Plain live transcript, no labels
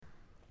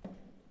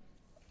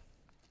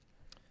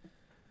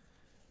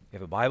If you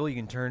have a Bible, you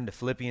can turn to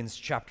Philippians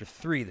chapter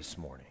 3 this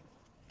morning.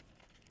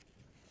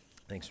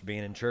 Thanks for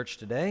being in church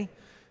today.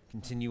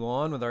 Continue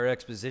on with our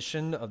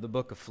exposition of the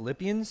book of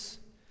Philippians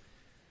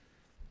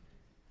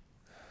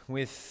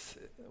with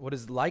what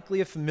is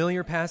likely a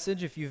familiar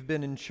passage if you've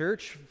been in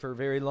church for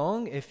very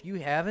long. If you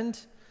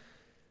haven't,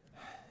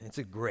 it's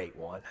a great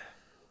one.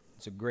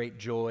 It's a great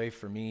joy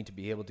for me to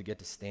be able to get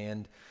to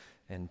stand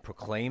and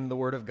proclaim the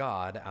Word of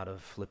God out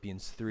of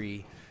Philippians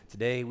 3.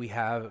 Today we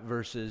have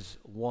verses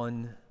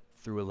 1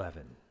 through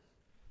 11.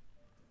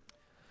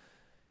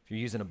 If you're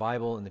using a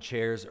Bible in the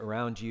chairs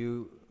around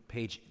you,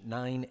 page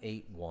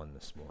 981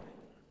 this morning.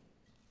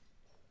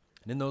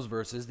 And in those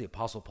verses, the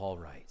Apostle Paul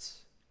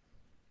writes,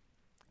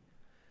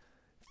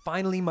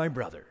 "Finally, my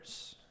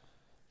brothers,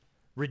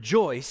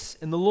 rejoice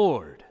in the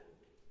Lord.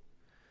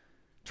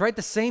 To write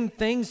the same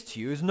things to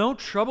you is no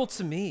trouble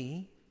to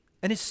me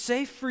and is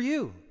safe for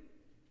you.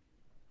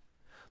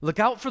 Look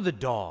out for the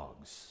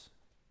dogs.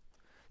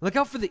 Look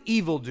out for the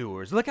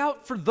evildoers. Look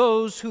out for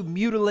those who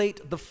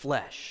mutilate the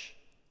flesh.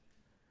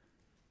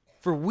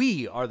 For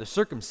we are the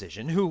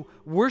circumcision who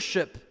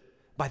worship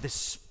by the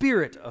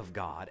Spirit of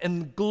God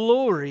and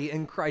glory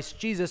in Christ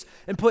Jesus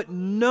and put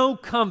no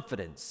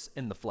confidence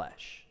in the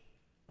flesh.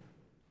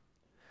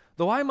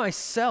 Though I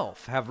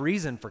myself have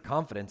reason for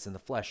confidence in the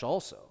flesh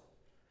also.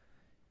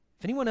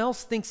 If anyone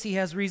else thinks he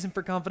has reason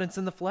for confidence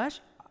in the flesh,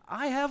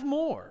 I have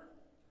more.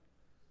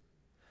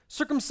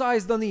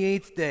 Circumcised on the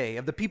 8th day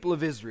of the people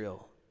of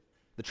Israel,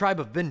 the tribe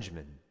of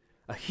Benjamin,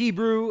 a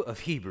Hebrew of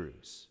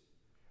Hebrews.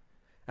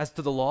 As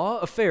to the law,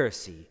 a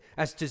Pharisee.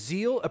 As to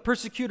zeal, a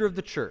persecutor of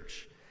the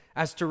church.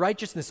 As to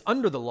righteousness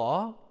under the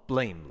law,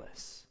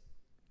 blameless.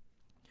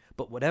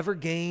 But whatever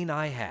gain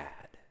I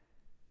had,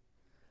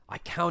 I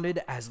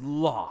counted as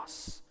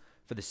loss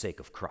for the sake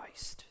of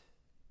Christ.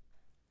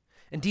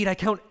 Indeed, I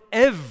count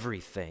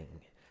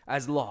everything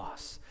as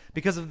loss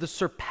because of the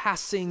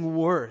surpassing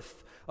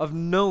worth of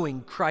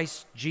knowing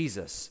Christ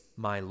Jesus,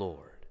 my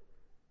Lord.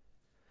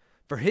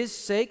 For his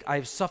sake, I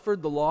have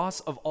suffered the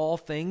loss of all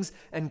things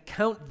and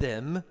count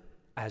them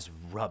as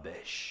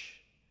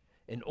rubbish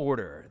in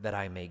order that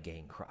I may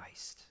gain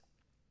Christ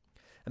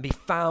and be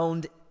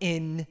found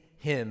in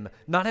him,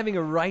 not having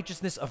a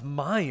righteousness of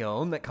my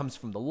own that comes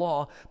from the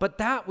law, but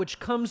that which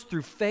comes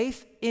through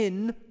faith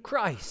in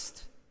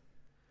Christ,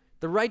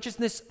 the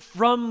righteousness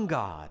from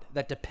God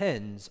that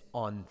depends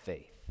on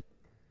faith,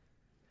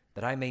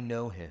 that I may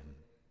know him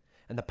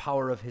and the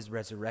power of his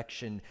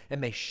resurrection,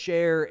 and may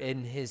share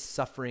in his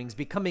sufferings,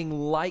 becoming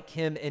like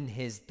him in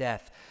his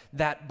death,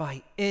 that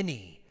by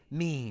any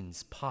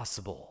means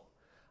possible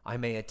I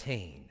may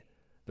attain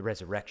the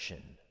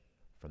resurrection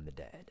from the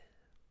dead."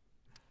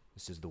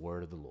 This is the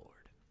word of the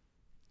Lord.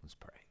 Let's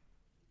pray.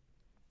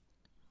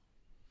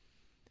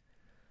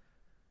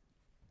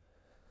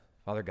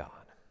 Father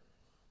God,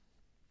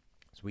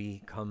 as we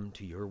come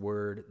to your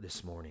word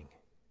this morning,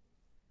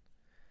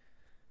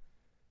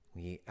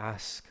 we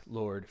ask,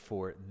 Lord,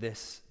 for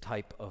this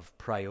type of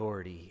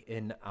priority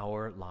in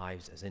our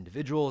lives as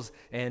individuals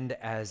and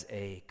as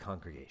a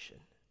congregation.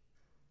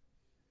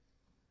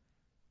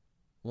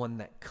 One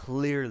that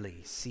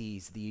clearly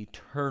sees the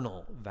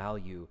eternal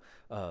value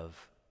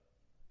of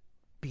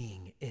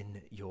being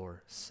in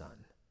your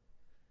Son.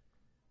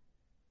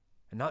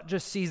 And not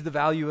just sees the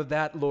value of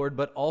that, Lord,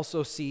 but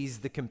also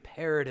sees the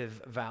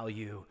comparative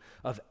value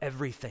of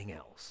everything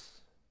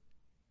else.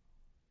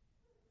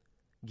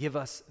 Give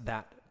us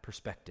that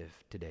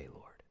perspective today,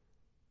 Lord.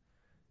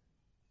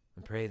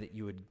 And pray that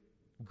you would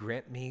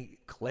grant me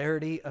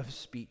clarity of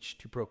speech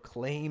to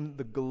proclaim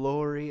the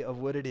glory of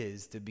what it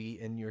is to be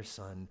in your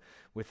Son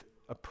with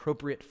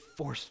appropriate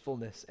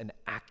forcefulness and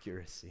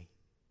accuracy.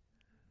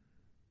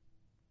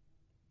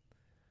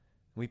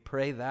 We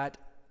pray that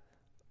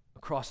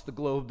across the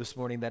globe this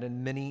morning, that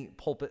in many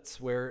pulpits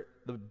where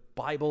the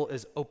Bible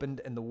is opened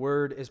and the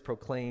word is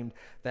proclaimed,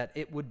 that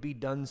it would be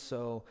done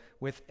so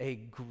with a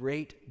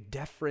great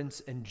deference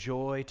and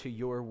joy to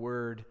your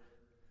word,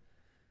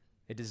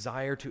 a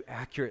desire to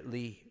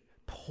accurately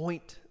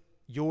point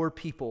your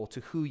people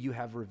to who you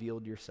have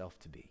revealed yourself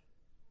to be.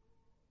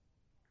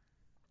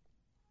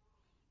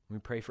 We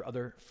pray for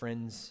other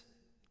friends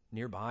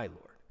nearby,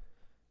 Lord.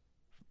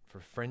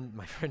 For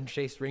my friend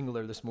Chase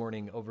Ringler this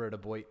morning over at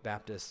Aboit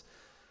Baptist,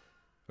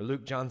 or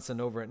Luke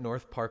Johnson over at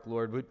North Park,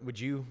 Lord, would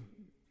you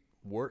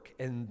work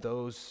in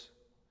those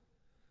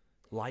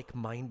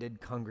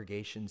like-minded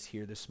congregations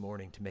here this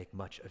morning to make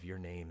much of your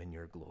name and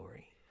your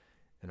glory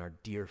and our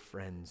dear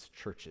friends'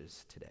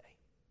 churches today.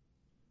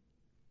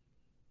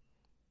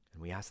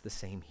 And we ask the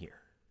same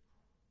here.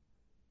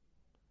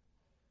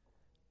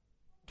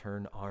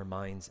 Turn our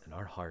minds and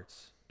our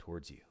hearts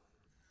towards you.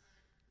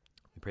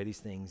 We pray these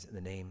things in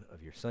the name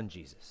of your Son,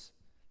 Jesus.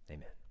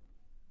 Amen.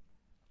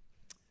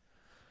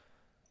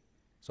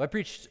 So I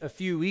preached a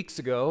few weeks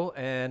ago,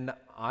 and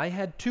I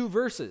had 2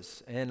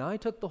 verses, and I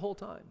took the whole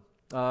time,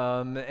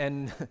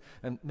 and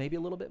maybe a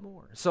little bit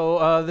more.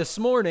 So this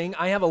morning,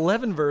 I have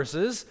 11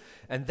 verses,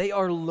 and they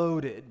are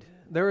loaded.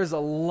 There is a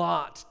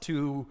lot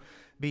to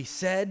be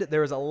said.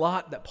 There is a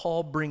lot that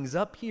Paul brings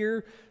up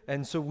here,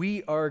 and so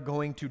we are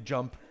going to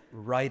jump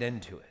right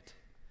into it.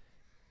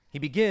 He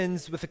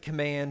begins with a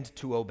command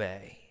to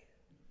obey.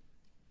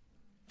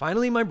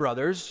 Finally, my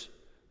brothers,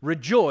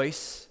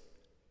 rejoice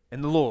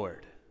in the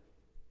Lord.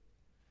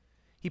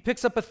 He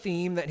picks up a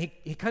theme that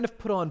he kind of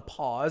put on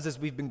pause as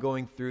we've been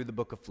going through the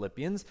book of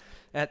Philippians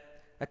at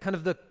kind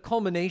of the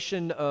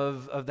culmination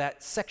of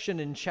that section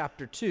in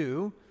chapter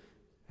 2.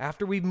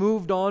 After we've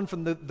moved on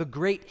from the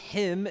great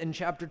hymn in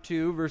chapter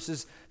 2,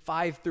 verses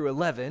 5 through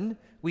 11,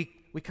 we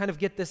kind of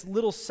get this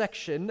little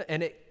section,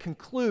 and it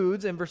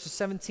concludes in verses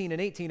 17 and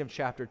 18 of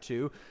chapter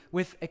 2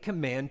 with a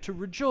command to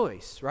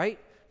rejoice, right?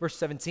 Verse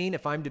 17,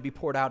 if I'm to be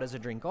poured out as a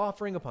drink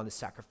offering upon the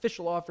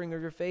sacrificial offering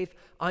of your faith,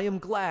 I am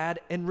glad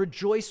and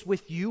rejoice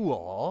with you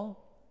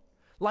all.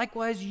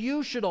 Likewise,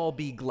 you should all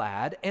be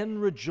glad and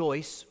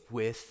rejoice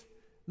with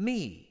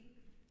me.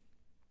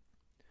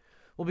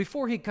 Well,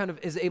 before he kind of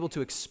is able to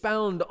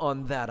expound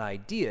on that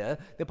idea,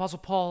 the Apostle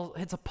Paul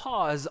hits a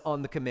pause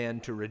on the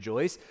command to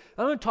rejoice.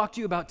 I want to talk to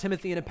you about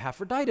Timothy and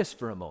Epaphroditus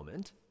for a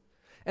moment.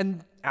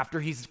 And after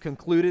he's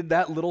concluded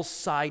that little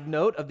side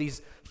note of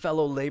these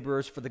fellow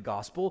laborers for the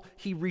gospel,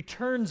 he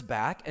returns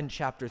back in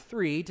chapter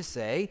 3 to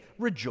say,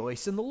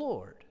 rejoice in the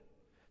Lord.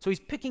 So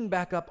he's picking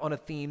back up on a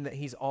theme that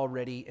he's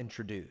already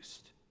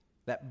introduced.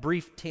 That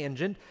brief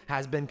tangent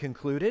has been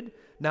concluded.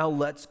 Now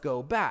let's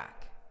go back.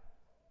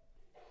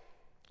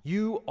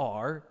 You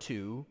are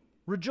to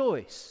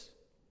rejoice.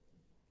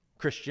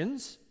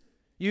 Christians,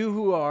 you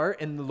who are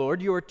in the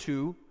Lord, you are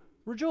to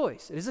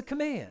rejoice. It is a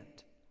command.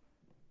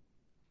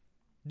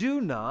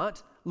 Do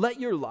not let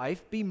your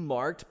life be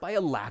marked by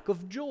a lack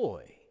of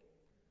joy.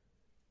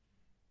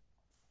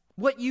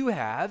 What you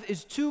have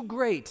is too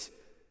great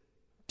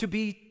to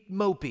be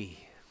mopey.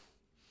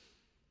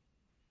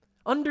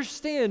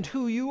 Understand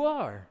who you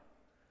are,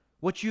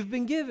 what you've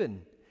been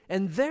given,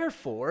 and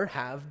therefore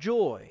have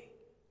joy.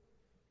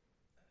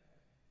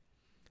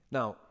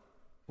 Now,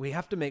 we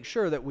have to make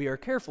sure that we are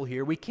careful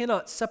here. We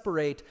cannot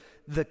separate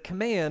the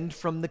command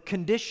from the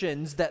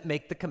conditions that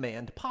make the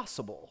command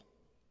possible.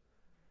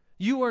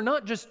 You are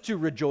not just to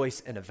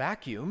rejoice in a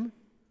vacuum.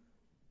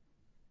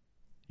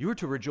 You are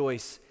to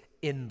rejoice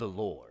in the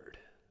Lord.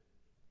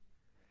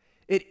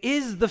 It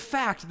is the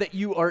fact that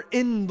you are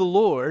in the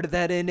Lord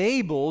that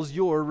enables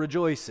your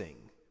rejoicing.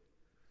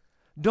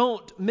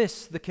 Don't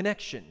miss the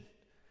connection.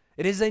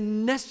 It is a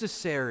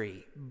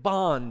necessary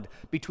bond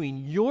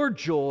between your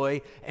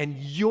joy and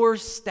your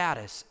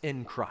status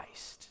in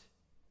Christ.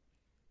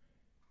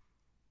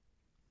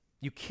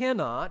 You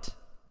cannot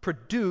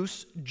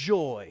produce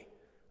joy.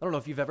 I don't know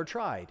if you've ever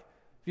tried.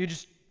 You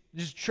just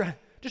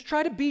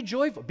try to be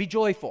joyful. Be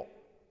joyful.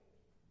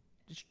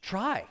 Just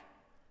try.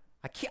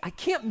 I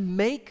can't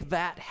make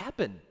that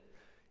happen.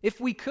 If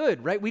we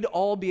could, right, we'd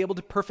all be able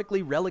to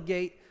perfectly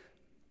regulate,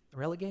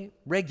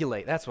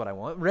 that's what I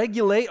want.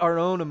 Regulate our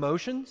own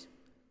emotions.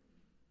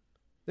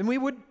 Then we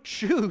would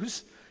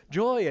choose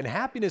joy and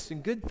happiness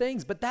and good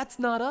things, but that's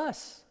not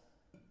us.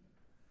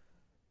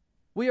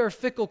 We are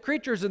fickle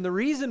creatures, and the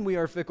reason we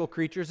are fickle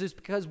creatures is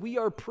because we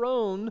are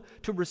prone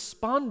to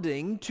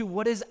responding to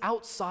what is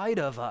outside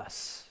of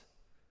us.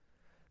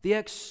 The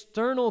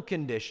external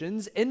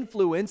conditions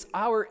influence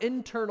our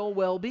internal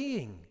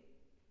well-being.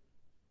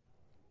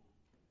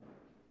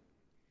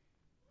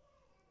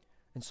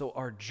 And so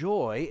our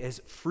joy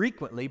is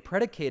frequently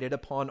predicated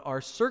upon our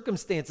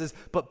circumstances.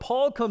 But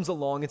Paul comes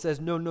along and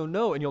says, no.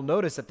 And you'll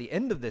notice at the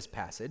end of this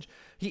passage,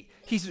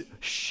 he's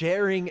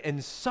sharing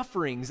in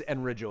sufferings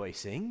and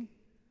rejoicing.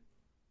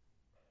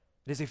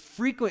 It is a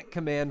frequent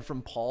command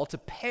from Paul to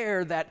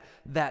pair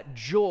that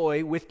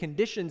joy with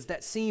conditions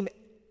that seem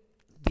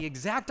the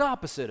exact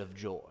opposite of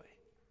joy.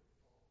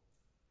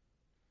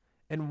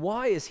 And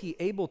why is he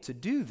able to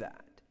do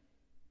that?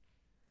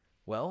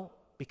 Well,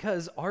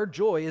 because our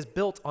joy is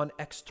built on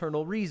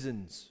external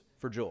reasons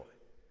for joy.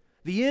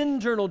 The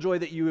internal joy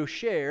that you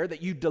share,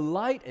 that you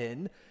delight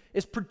in,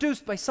 is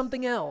produced by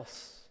something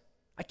else.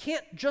 I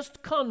can't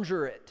just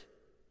conjure it.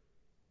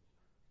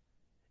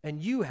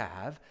 And you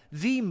have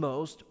the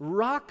most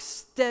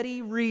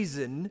rock-steady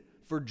reason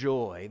for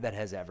joy that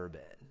has ever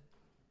been.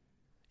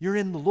 You're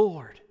in the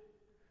Lord.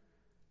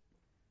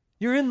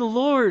 You're in the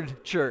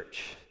Lord,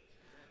 church.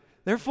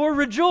 Therefore,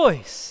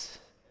 rejoice.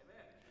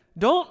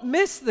 Don't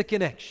miss the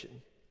connection.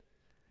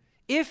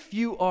 If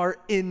you are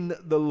in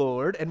the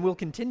Lord, and we'll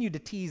continue to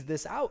tease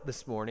this out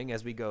this morning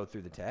as we go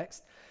through the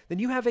text, then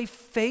you have a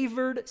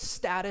favored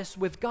status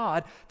with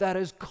God that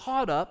is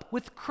caught up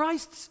with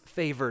Christ's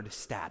favored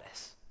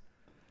status.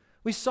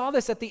 We saw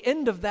this at the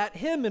end of that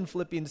hymn in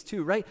Philippians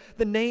 2, right?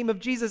 The name of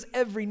Jesus,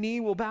 every knee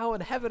will bow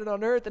in heaven and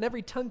on earth, and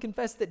every tongue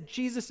confess that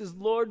Jesus is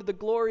Lord to the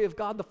glory of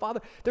God the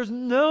Father. There's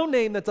no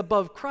name that's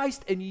above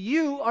Christ, and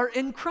you are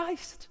in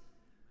Christ.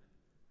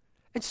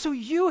 And so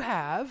you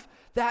have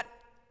that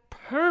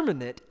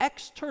permanent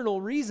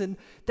external reason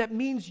that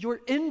means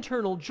your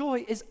internal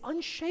joy is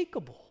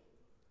unshakable.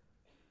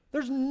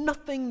 There's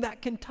nothing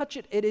that can touch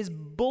it. It is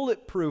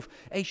bulletproof,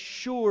 a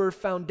sure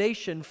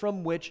foundation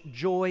from which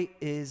joy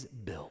is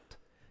built.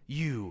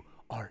 You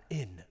are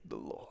in the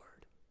Lord.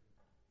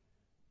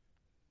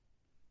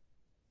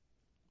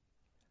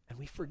 And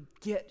we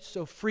forget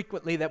so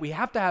frequently that we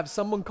have to have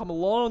someone come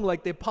along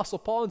like the Apostle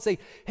Paul and say,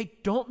 hey,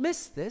 don't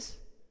miss this.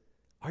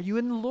 Are you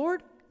in the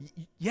Lord?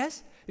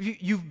 Yes?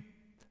 If you've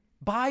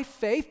by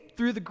faith,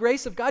 through the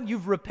grace of God,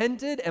 you've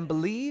repented and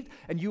believed,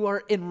 and you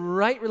are in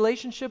right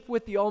relationship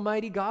with the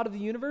Almighty God of the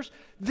universe,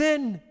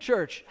 then,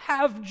 church,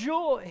 have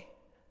joy.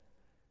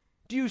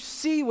 Do you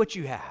see what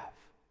you have?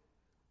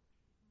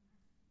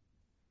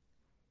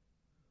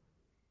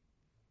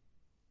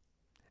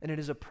 And it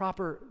is a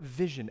proper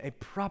vision, a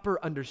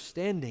proper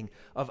understanding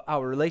of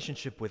our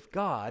relationship with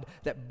God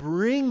that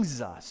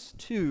brings us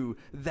to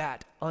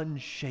that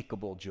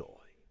unshakable joy.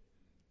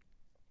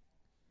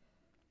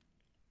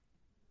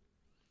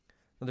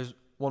 Well, there's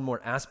one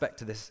more aspect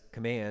to this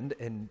command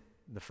in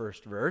the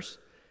first verse.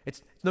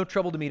 It's no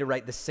trouble to me to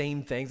write the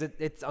same things.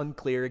 It's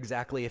unclear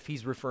exactly if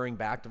he's referring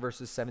back to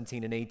verses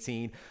 17 and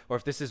 18 or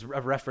if this is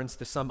a reference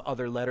to some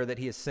other letter that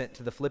he has sent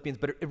to the Philippians,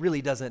 but it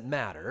really doesn't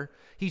matter.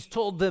 He's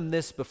told them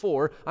this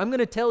before. I'm going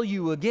to tell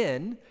you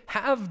again,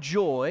 have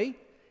joy,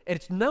 and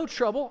it's no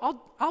trouble.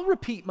 I'll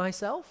repeat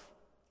myself.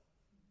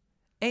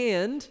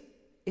 And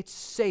it's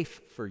safe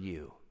for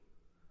you.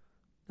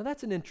 Now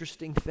that's an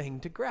interesting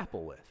thing to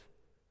grapple with.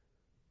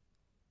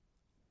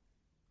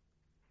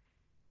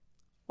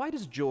 Why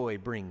does joy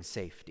bring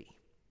safety?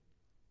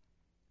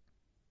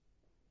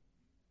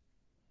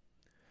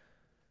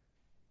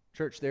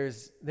 Church,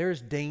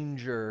 there's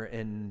danger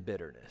in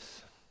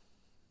bitterness.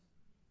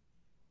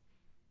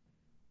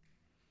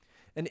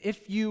 And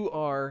if you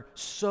are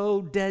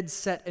so dead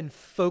set and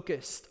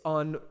focused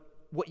on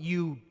what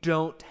you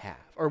don't have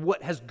or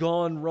what has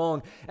gone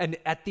wrong and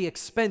at the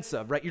expense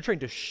of, right? You're trying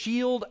to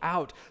shield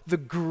out the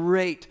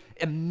great,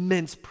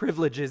 immense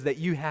privileges that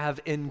you have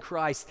in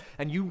Christ,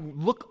 and you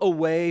look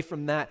away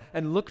from that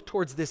and look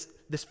towards this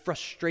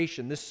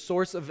frustration, this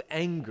source of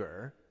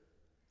anger.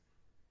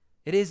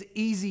 It is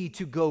easy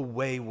to go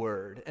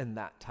wayward in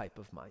that type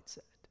of mindset.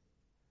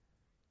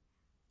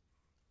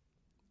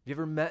 Have you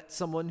ever met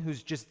someone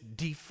who's just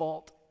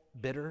default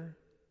bitter?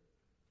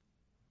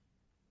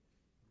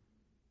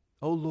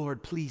 Oh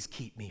Lord, please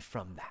keep me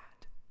from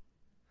that.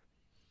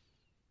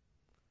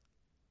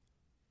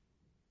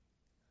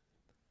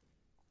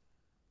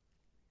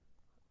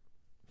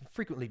 I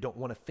frequently don't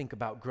want to think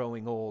about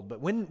growing old,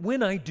 but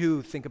when I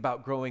do think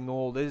about growing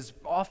old, it is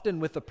often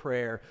with a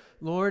prayer,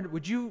 Lord,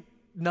 would you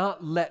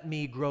not let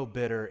me grow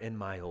bitter in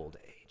my old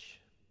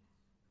age?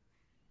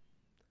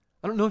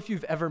 I don't know if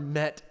you've ever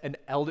met an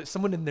elder,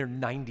 someone in their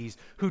 90s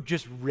who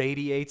just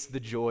radiates the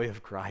joy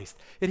of Christ.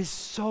 It is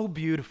so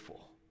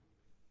beautiful.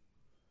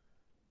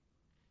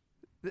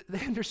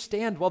 They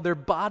understand while their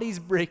body's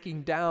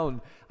breaking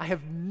down, I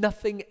have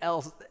nothing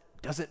else.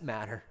 It doesn't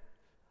matter.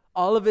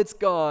 All of it's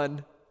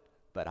gone,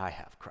 but I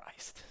have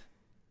Christ.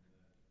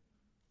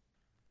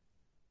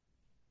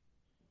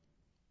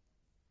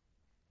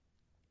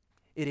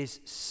 It is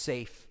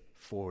safe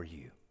for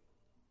you.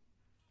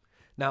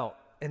 Now,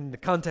 in the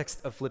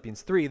context of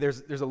Philippians 3,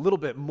 there's a little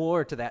bit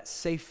more to that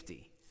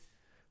safety.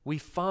 We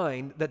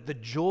find that the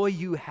joy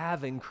you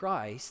have in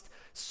Christ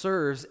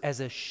serves as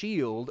a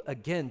shield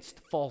against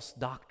false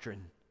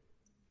doctrine.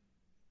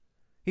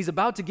 He's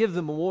about to give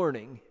them a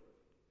warning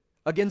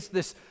against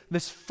this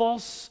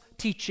false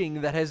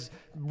teaching that has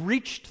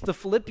reached the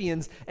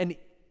Philippians, and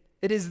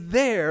it is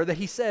there that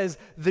he says,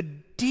 the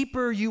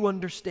deeper you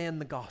understand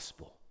the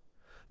gospel,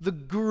 the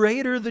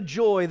greater the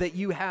joy that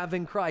you have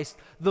in Christ,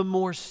 the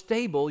more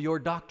stable your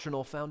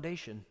doctrinal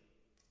foundation.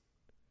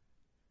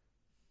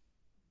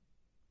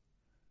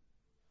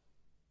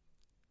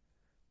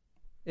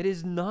 It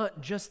is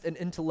not just an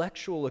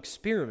intellectual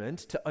experiment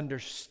to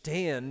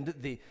understand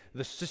the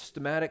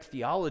systematic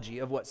theology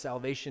of what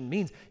salvation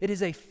means. It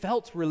is a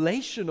felt,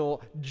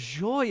 relational,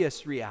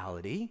 joyous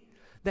reality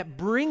that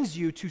brings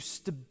you to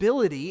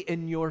stability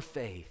in your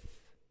faith.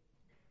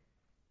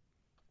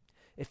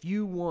 If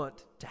you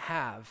want to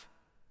have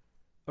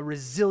a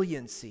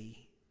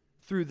resiliency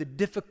through the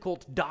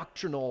difficult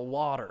doctrinal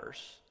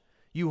waters,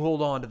 you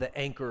hold on to the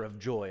anchor of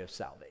joy of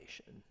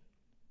salvation.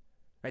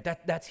 Right?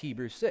 That's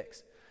Hebrews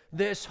 6.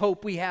 This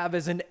hope we have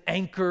is an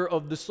anchor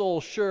of the soul,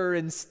 sure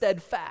and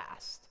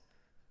steadfast.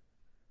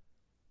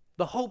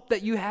 The hope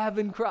that you have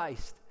in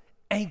Christ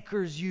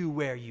anchors you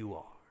where you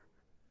are.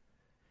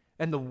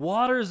 And the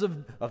waters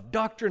of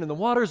doctrine and the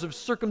waters of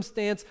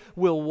circumstance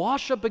will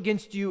wash up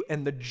against you,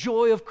 and the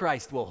joy of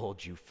Christ will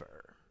hold you firm.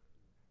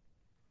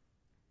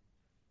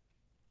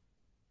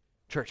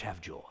 Church, have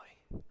joy.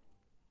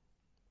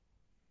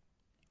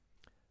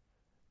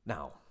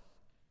 Now,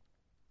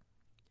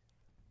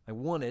 I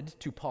wanted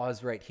to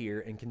pause right here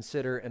and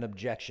consider an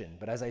objection.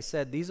 But as I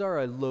said, these are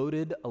a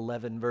loaded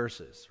 11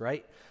 verses,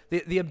 right?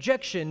 The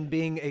objection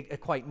being a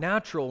quite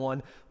natural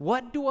one.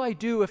 What do I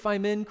do if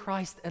I'm in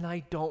Christ and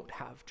I don't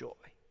have joy?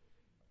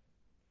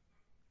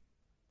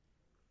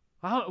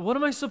 What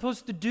am I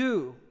supposed to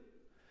do?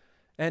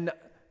 And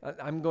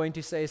I'm going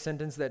to say a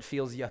sentence that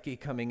feels yucky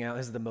coming out.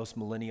 This is the most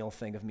millennial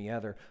thing of me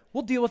ever.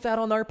 We'll deal with that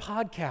on our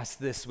podcast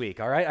this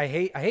week, all right? I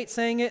hate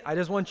saying it. I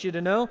just want you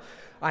to know.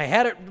 I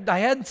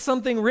had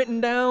something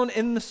written down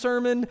in the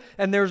sermon,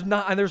 and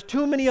there's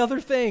too many other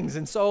things,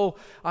 and so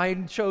I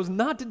chose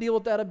not to deal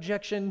with that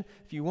objection.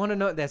 If you want to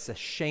know, that's a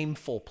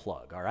shameful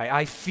plug, all right?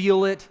 I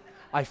feel it.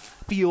 I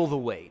feel the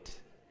weight.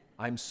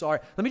 I'm sorry.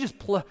 Let me just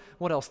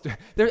what else?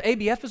 There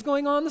ABF is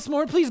going on this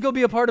morning. Please go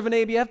be a part of an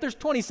ABF. There's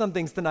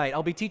 20-somethings tonight.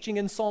 I'll be teaching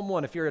in Psalm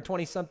 1. If you're a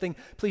 20-something,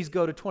 please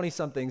go to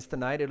 20-somethings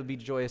tonight. It'll be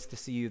joyous to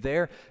see you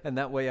there. And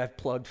that way I've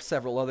plugged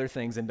several other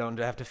things and don't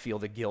have to feel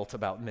the guilt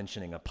about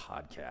mentioning a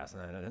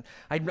podcast.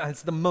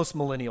 It's the most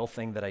millennial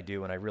thing that I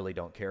do, and I really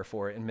don't care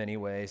for it in many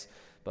ways,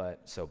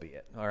 but so be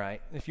it. All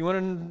right? If you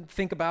want to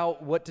think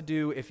about what to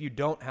do if you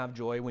don't have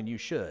joy when you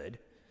should,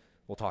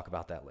 we'll talk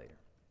about that later.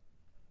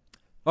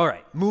 All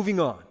right,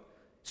 moving on.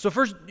 So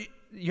first,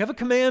 you have a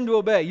command to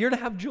obey. You're to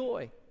have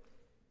joy.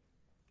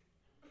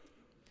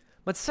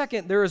 But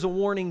second, there is a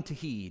warning to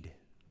heed.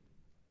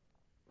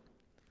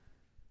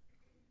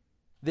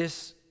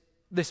 This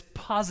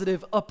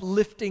positive,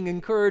 uplifting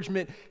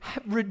encouragement,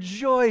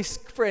 rejoice,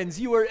 friends,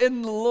 you are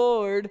in the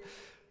Lord,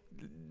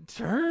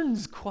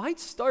 turns quite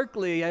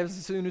starkly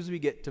as soon as we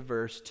get to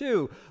verse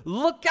 2.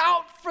 Look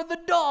out for the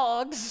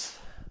dogs.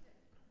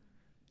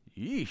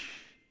 Yeesh.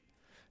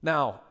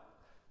 Now,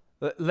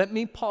 let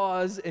me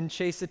pause and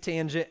chase a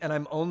tangent, and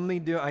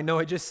I know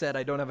I just said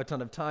I don't have a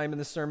ton of time in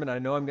the sermon. I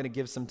know I'm going to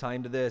give some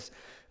time to this.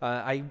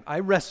 I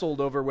wrestled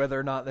over whether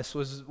or not this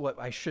was what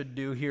I should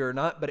do here or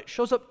not, but it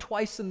shows up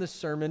twice in the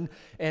sermon,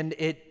 and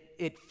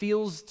it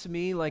feels to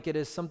me like it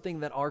is something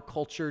that our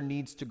culture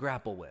needs to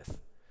grapple with.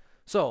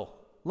 So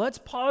let's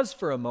pause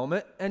for a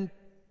moment and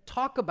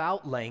talk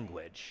about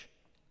language.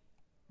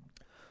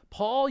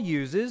 Paul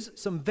uses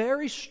some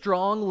very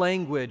strong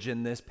language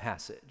in this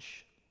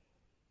passage.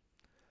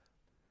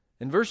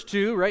 In verse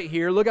 2, right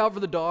here, look out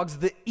for the dogs,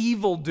 the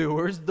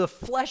evildoers, the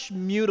flesh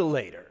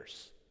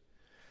mutilators.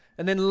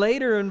 And then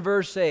later in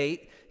verse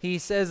 8, he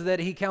says that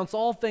he counts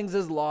all things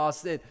as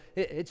loss.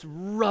 It's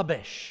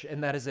rubbish.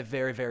 And that is a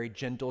very, very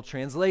gentle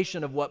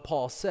translation of what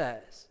Paul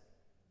says.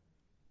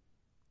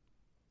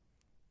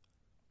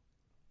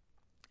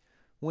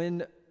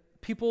 When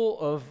people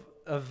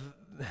of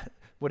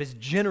what is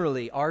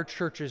generally our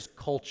church's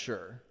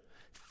culture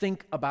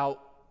think about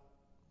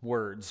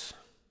words,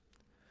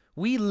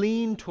 we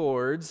lean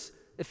towards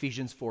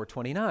Ephesians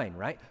 4:29,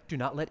 right? Do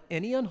not let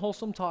any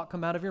unwholesome talk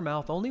come out of your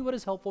mouth, only what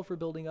is helpful for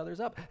building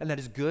others up. And that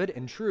is good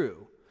and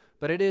true.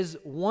 But it is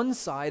one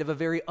side of a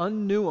very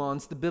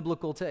unnuanced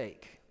biblical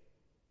take.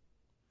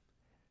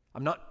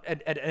 I'm not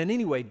in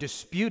any way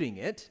disputing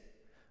it.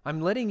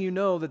 I'm letting you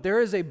know that there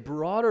is a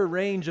broader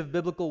range of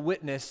biblical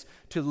witness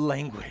to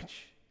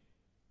language.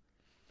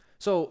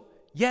 So,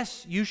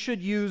 yes, you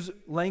should use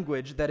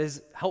language that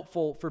is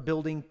helpful for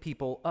building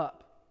people up.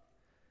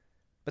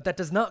 But that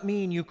does not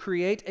mean you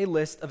create a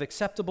list of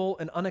acceptable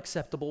and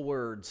unacceptable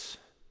words.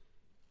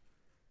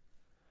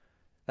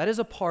 That is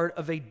a part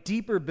of a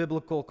deeper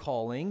biblical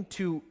calling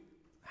to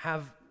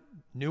have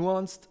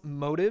nuanced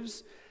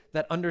motives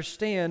that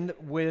understand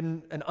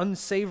when an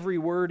unsavory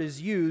word is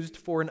used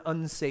for an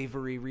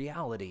unsavory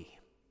reality.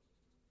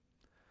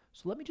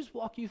 So let me just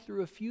walk you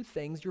through a few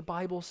things your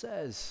Bible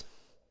says.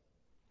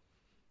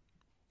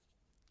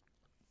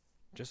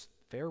 Just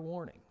fair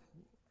warning.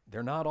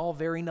 They're not all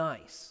very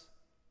nice.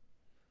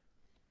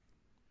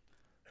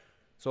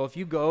 So if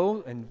you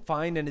go and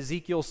find in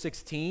Ezekiel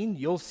 16,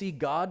 you'll see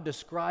God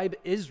describe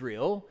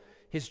Israel,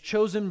 his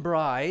chosen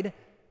bride,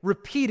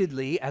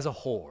 repeatedly as a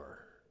whore.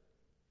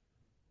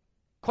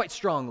 Quite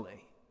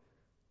strongly.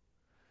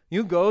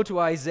 You go to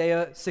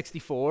Isaiah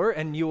 64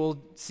 and you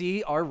will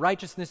see our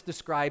righteousness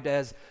described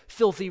as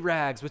filthy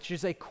rags, which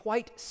is a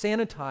quite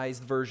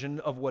sanitized version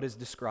of what is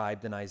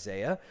described in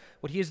Isaiah.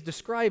 What he is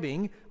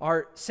describing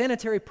are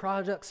sanitary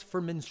products for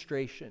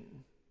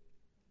menstruation.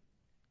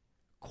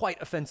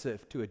 Quite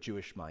offensive to a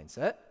Jewish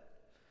mindset.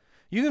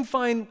 You can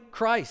find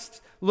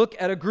Christ look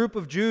at a group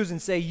of Jews and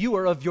say, "You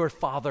are of your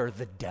father,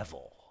 the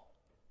devil."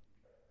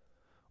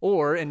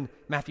 Or in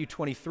Matthew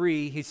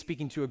 23, he's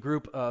speaking to a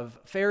group of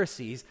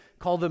Pharisees,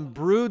 call them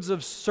broods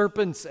of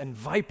serpents and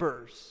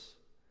vipers.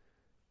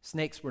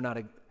 Snakes were not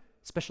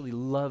especially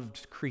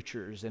loved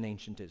creatures in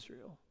ancient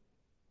Israel.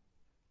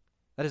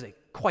 That is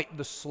quite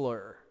the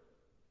slur.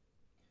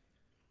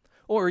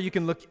 Or you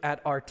can look at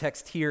our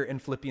text here in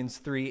Philippians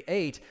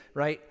 3:8,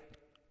 right?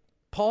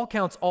 Paul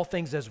counts all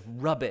things as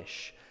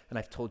rubbish. And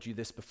I've told you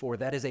this before,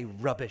 that is a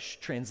rubbish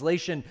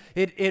translation.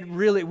 It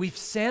really, we've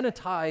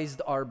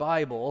sanitized our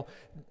Bible.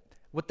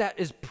 What that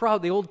is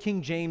the old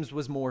King James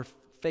was more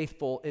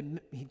faithful.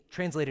 He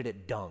translated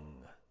it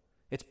dung.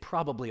 It's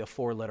probably a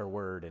 4-letter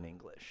word in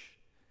English.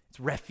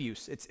 It's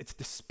refuse. It's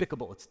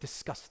despicable. It's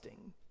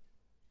disgusting.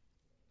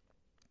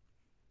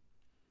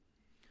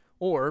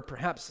 Or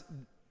perhaps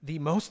the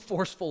most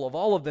forceful of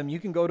all of them, you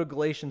can go to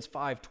Galatians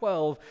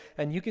 5:12,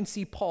 and you can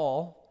see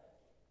Paul,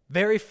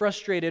 very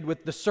frustrated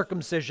with the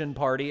circumcision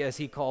party, as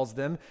he calls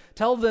them,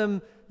 tell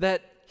them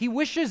that he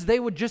wishes they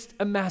would just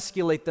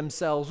emasculate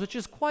themselves, which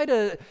is quite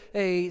a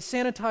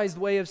sanitized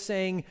way of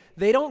saying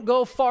they don't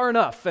go far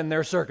enough in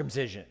their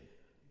circumcision.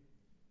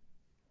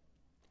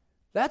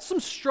 That's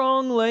some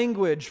strong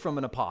language from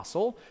an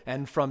apostle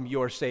and from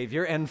your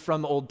Savior and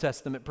from Old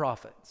Testament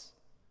prophets.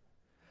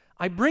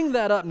 I bring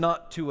that up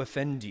not to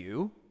offend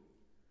you,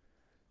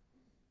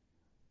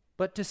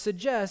 but to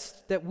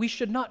suggest that we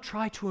should not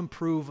try to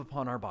improve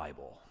upon our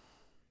Bible.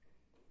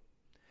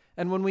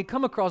 And when we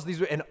come across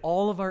these, and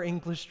all of our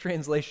English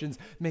translations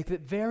make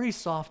it very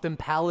soft and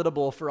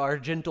palatable for our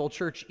gentle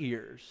church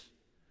ears.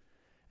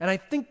 And I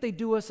think they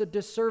do us a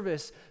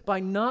disservice by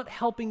not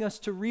helping us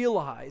to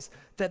realize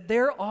that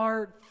there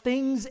are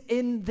things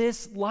in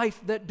this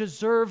life that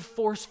deserve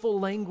forceful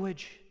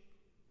language.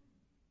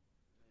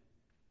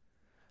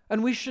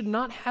 And we should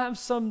not have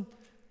some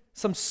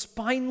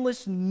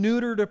spineless,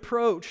 neutered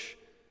approach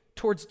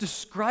towards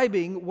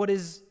describing what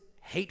is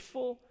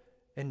hateful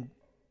and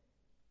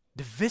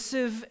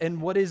divisive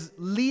and what is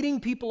leading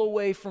people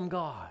away from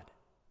God.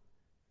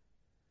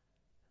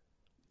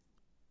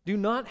 Do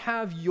not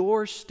have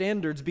your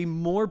standards be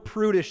more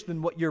prudish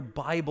than what your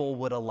Bible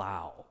would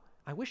allow.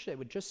 I wish they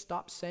would just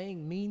stop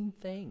saying mean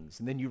things.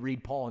 And then you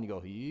read Paul and you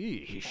go,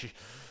 yeesh.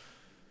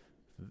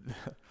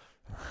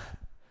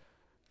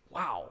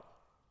 Wow.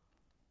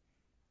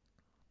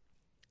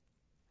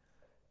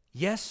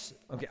 Yes,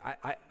 okay,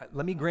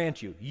 let me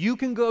grant you, you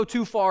can go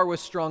too far with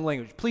strong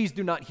language. Please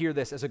do not hear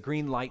this as a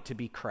green light to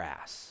be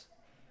crass.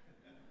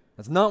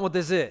 That's not what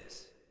this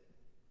is.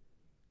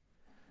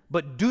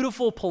 But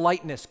dutiful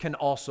politeness can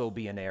also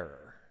be an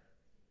error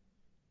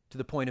to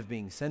the point of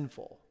being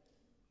sinful.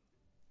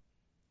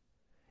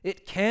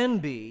 It can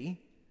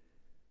be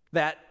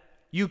that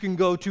you can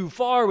go too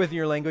far with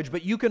your language,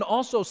 but you can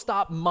also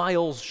stop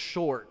miles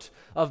short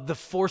of the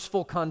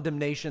forceful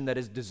condemnation that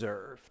is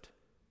deserved.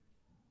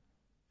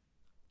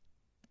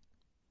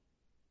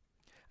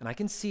 And I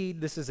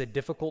concede this is a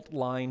difficult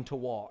line to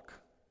walk.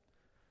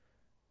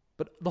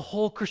 But the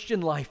whole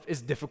Christian life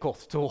is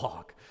difficult to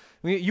walk.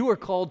 I mean, you are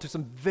called to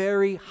some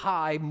very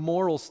high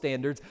moral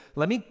standards.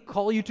 Let me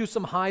call you to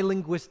some high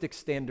linguistic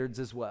standards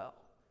as well.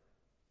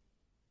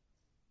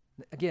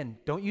 Again,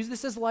 don't use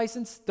this as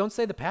license. Don't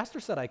say the pastor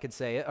said I could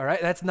say it, all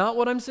right? That's not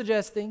what I'm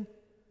suggesting.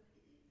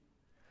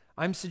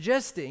 I'm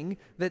suggesting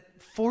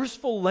that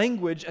forceful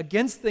language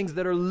against things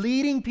that are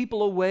leading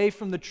people away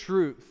from the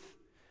truth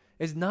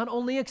is not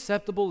only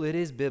acceptable, it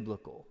is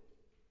biblical.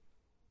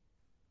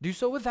 Do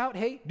so without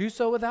hate. Do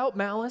so without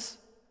malice.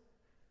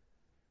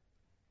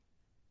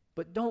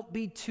 But don't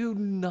be too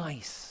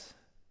nice.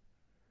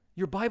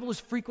 Your Bible is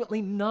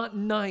frequently not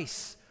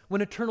nice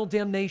when eternal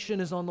damnation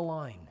is on the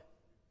line.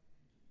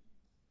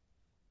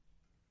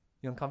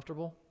 You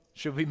uncomfortable?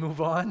 Should we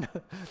move on?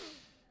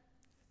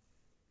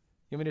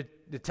 You want me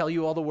to tell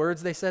you all the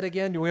words they said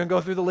again? Do we want to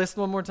go through the list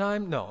one more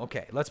time? No,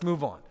 okay, let's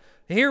move on.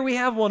 Here we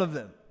have one of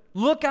them.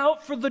 Look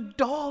out for the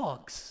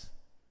dogs.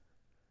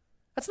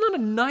 That's not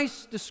a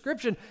nice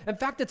description. In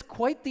fact, it's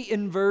quite the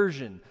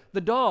inversion.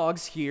 The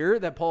dogs here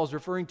that Paul's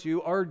referring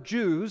to are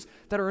Jews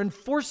that are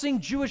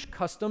enforcing Jewish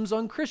customs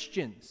on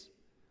Christians.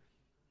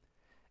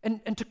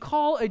 And to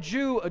call a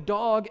Jew a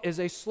dog is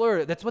a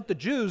slur. That's what the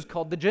Jews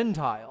called the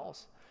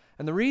Gentiles.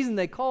 And the reason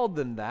they called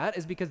them that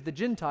is because the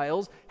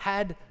Gentiles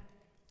had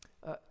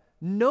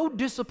no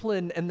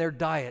discipline in their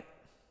diet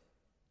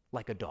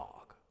like a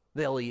dog.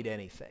 They'll eat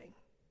anything.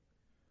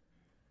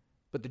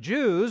 But the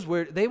Jews,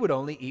 they would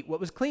only eat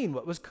what was clean,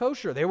 what was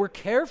kosher. They were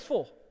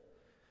careful.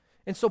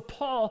 And so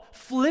Paul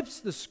flips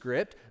the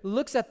script,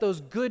 looks at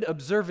those good,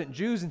 observant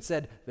Jews and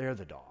said, they're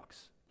the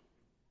dogs.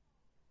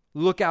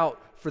 Look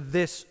out for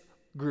this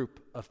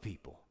group of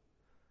people.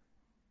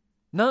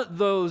 Not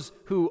those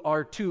who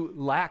are too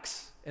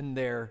lax in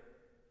their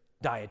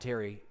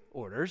dietary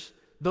orders,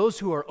 those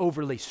who are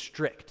overly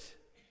strict.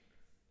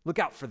 Look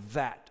out for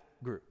that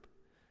group.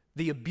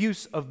 The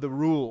abuse of the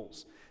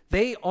rules.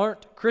 They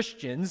aren't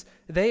Christians.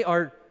 They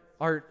are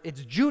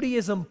it's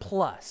Judaism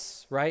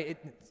plus, right?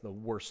 It's the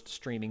worst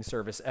streaming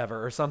service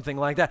ever or something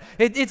like that.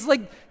 It's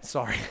like,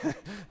 sorry,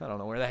 I don't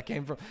know where that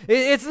came from.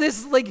 It's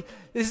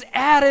this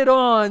added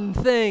on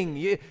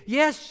thing.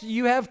 Yes,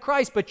 you have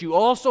Christ, but you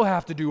also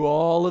have to do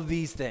all of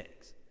these things.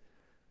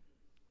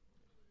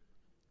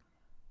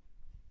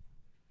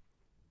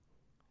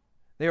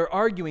 They are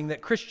arguing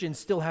that Christians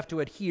still have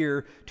to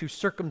adhere to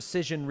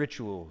circumcision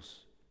rituals.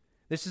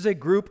 This is a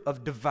group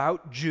of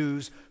devout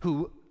Jews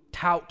who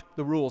tout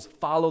the rules,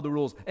 follow the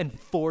rules,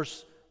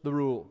 enforce the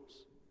rules.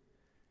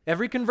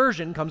 Every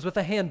conversion comes with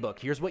a handbook.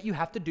 Here's what you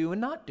have to do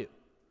and not do.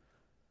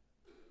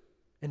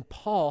 And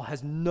Paul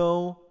has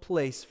no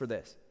place for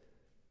this.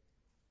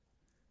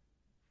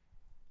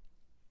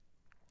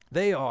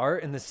 They are,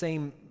 in the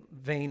same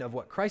vein of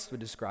what Christ would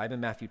describe in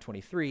Matthew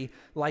 23,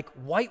 like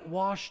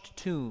whitewashed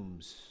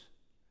tombs.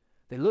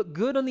 They look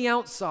good on the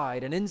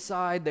outside, and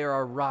inside there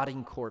are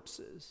rotting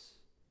corpses.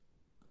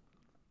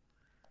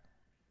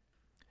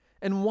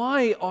 And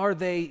why are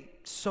they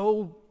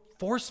so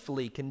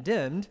forcefully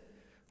condemned?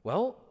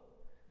 Well,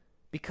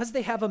 because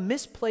they have a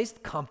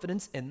misplaced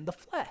confidence in the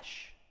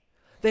flesh.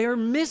 They are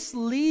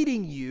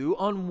misleading you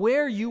on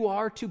where you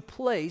are to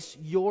place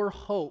your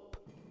hope.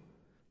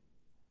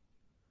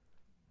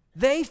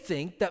 They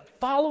think that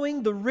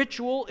following the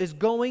ritual is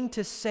going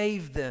to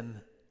save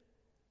them.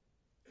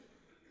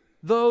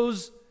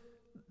 Those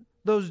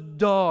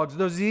dogs,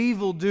 those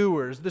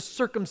evildoers, the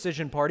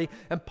circumcision party.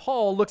 And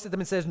Paul looks at them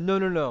and says,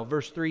 no.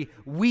 Verse 3,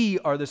 we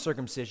are the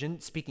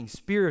circumcision, speaking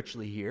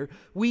spiritually here.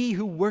 We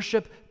who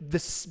worship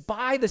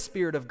by the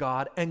Spirit of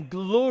God and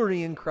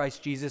glory in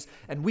Christ Jesus,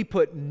 and we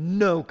put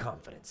no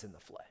confidence in the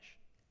flesh.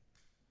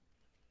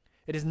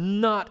 It is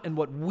not in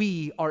what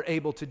we are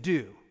able to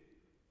do.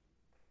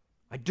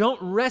 I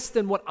don't rest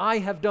in what I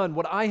have done,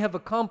 what I have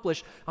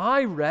accomplished.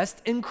 I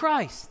rest in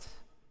Christ.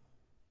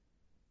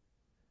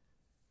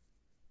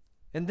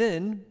 And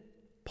then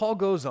Paul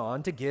goes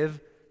on to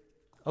give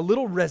a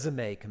little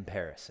resume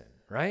comparison,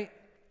 right?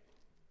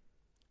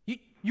 You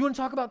want to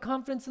talk about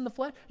confidence in the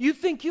flesh? You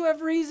think you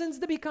have reasons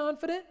to be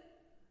confident?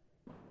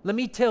 Let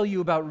me tell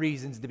you about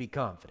reasons to be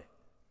confident.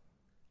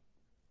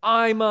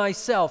 I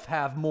myself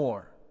have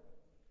more.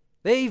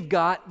 They've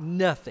got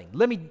nothing.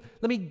 Let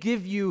me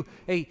give you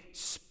a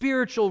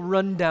spiritual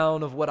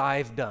rundown of what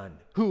I've done,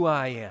 who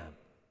I am.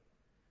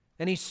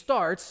 And he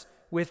starts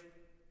with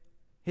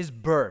his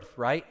birth,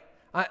 right?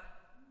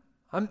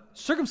 I'm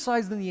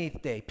circumcised on the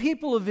 8th day,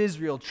 people of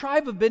Israel,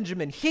 tribe of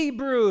Benjamin,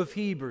 Hebrew of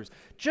Hebrews,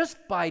 just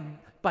by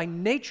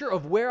nature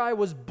of where I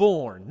was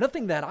born,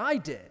 nothing that I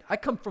did. I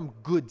come from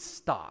good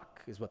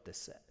stock, is what this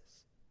says.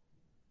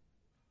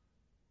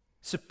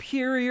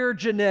 Superior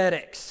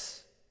genetics.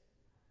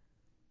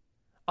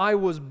 I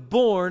was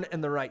born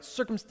in the right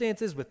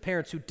circumstances with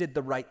parents who did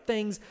the right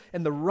things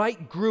and the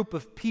right group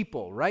of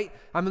people, right?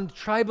 I'm in the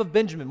tribe of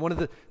Benjamin, one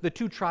of the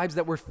two tribes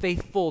that were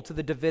faithful to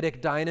the Davidic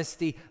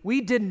dynasty.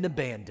 We didn't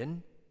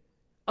abandon.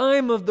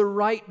 I'm of the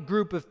right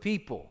group of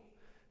people.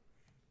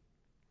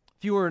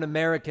 If you were an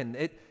American,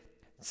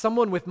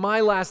 someone with my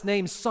last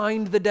name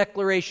signed the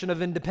Declaration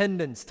of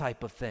Independence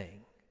type of thing.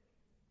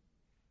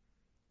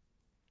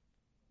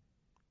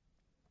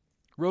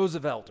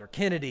 Roosevelt or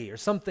Kennedy or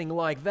something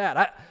like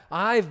that.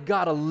 I've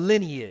got a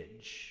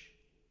lineage.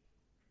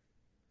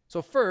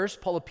 So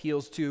first, Paul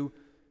appeals to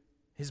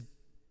his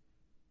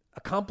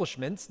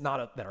accomplishments,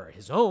 not that are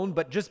his own,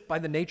 but just by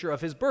the nature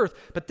of his birth.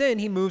 But then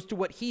he moves to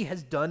what he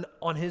has done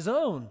on his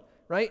own,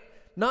 right?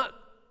 Not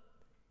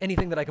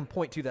anything that I can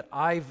point to that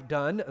I've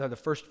done, the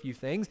first few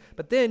things,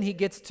 but then he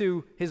gets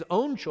to his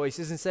own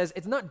choices and says,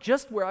 it's not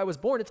just where I was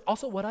born, it's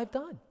also what I've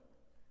done.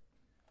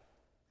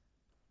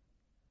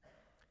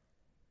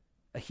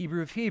 A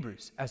Hebrew of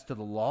Hebrews, as to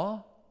the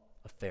law,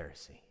 a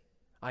Pharisee.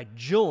 I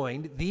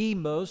joined the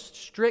most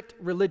strict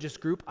religious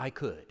group I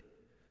could.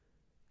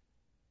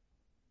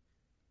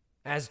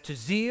 As to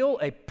zeal,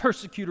 a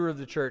persecutor of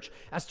the church.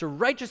 As to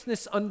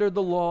righteousness under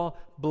the law,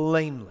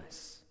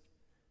 blameless.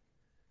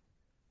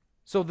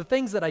 So the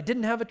things that I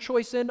didn't have a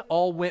choice in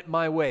all went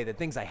my way. The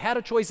things I had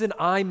a choice in,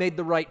 I made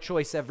the right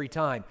choice every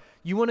time.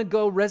 You want to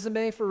go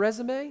resume for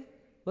resume?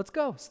 Let's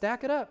go.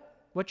 Stack it up.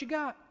 What you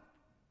got?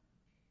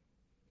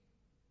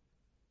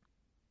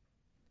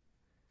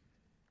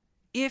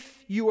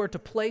 If you are to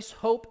place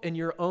hope in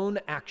your own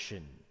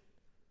action,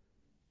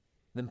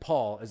 then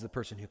Paul is the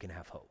person who can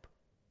have hope.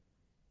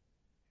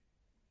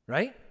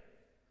 Right?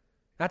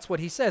 That's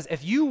what he says.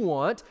 If you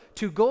want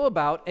to go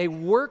about a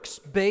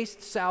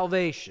works-based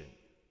salvation,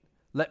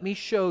 let me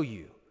show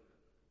you.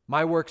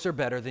 My works are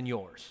better than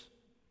yours.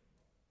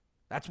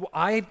 That's what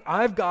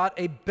I've got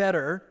a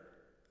better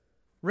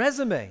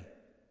resume.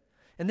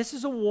 And this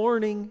is a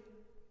warning.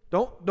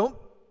 Don't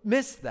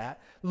miss that.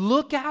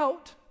 Look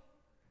out.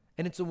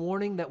 And it's a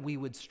warning that we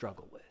would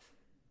struggle with.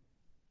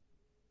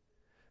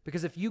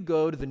 Because if you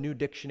go to the New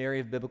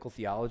Dictionary of Biblical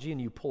Theology and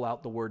you pull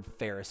out the word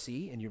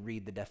Pharisee and you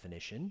read the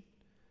definition,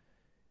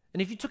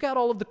 and if you took out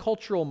all of the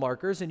cultural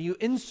markers and you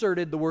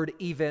inserted the word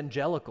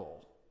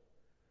evangelical,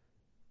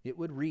 it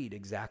would read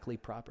exactly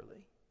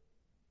properly.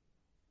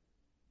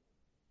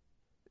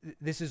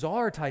 This is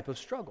our type of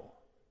struggle.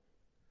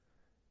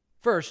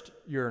 First,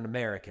 you're an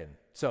American,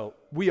 so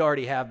we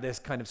already have this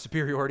kind of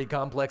superiority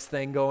complex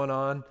thing going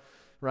on.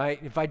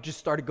 Right? If I just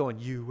started going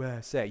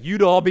USA,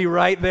 you'd all be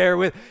right there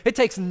with, it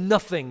takes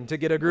nothing to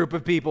get a group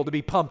of people to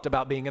be pumped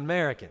about being an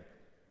American.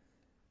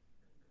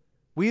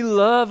 We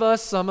love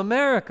us some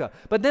America.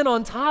 But then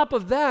on top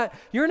of that,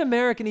 you're an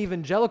American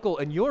evangelical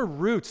and your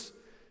roots,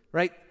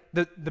 right?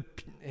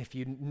 If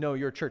you know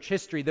your church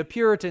history, the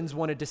Puritans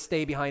wanted to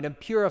stay behind and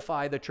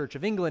purify the Church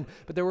of England,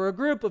 but there were a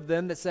group of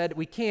them that said,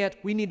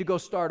 we need to go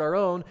start our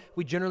own.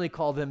 We generally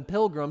call them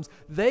pilgrims.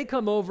 They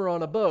come over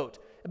on a boat.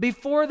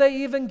 Before they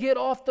even get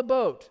off the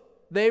boat,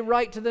 they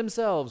write to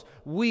themselves,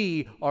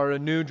 we are a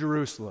new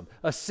Jerusalem,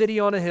 a city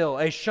on a hill,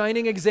 a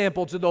shining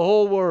example to the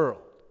whole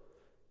world.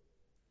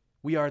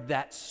 We are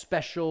that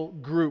special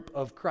group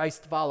of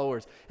Christ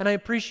followers. And I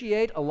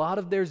appreciate a lot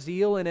of their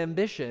zeal and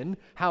ambition.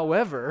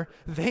 However,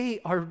 they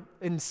are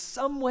in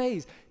some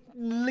ways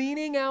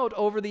leaning out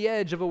over the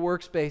edge of a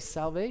works-based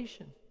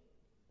salvation.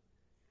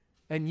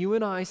 And you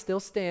and I still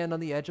stand on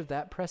the edge of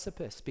that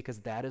precipice because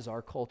that is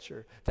our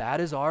culture.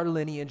 That is our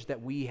lineage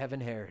that we have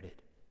inherited.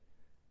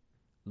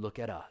 Look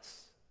at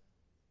us.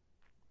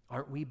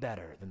 Aren't we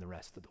better than the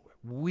rest of the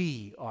world?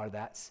 We are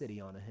that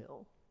city on a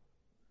hill.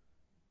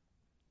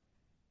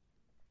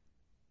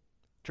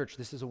 Church,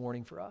 this is a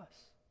warning for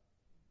us.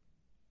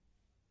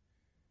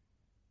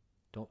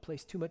 Don't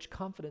place too much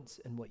confidence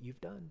in what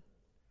you've done.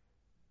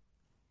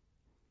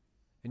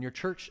 In your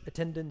church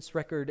attendance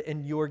record,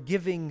 in your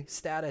giving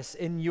status,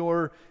 in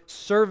your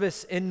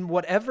service, in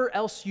whatever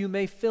else you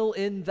may fill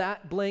in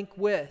that blank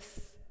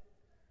with.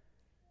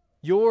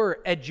 Your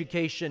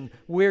education,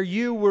 where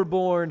you were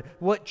born,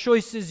 what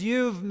choices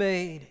you've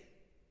made.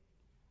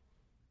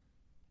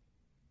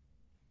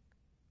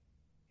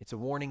 It's a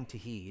warning to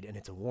heed, and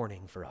it's a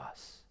warning for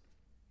us.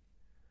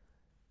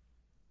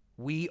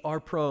 We are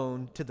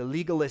prone to the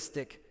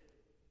legalistic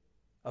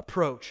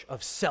approach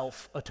of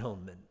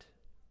self-atonement.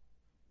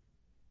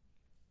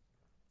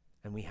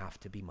 And we have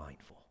to be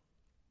mindful.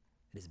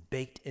 It is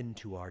baked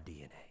into our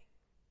DNA.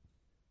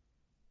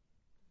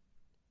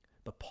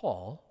 But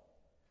Paul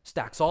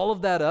stacks all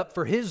of that up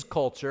for his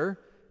culture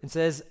and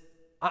says,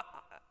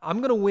 I'm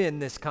going to win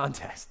this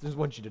contest. I just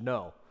want you to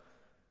know.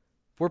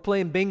 If we're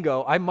playing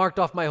bingo, I marked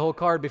off my whole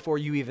card before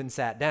you even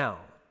sat down.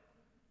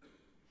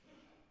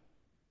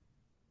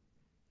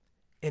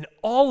 In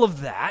all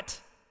of that,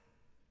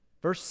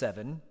 verse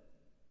 7,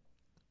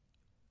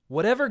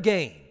 whatever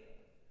gain,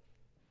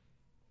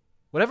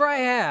 whatever I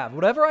have,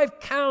 whatever I've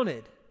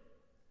counted,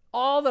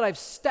 all that I've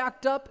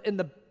stacked up in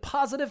the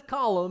positive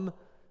column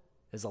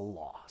is a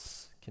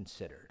loss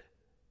considered.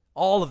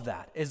 All of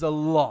that is a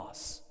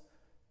loss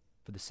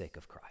for the sake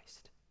of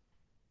Christ.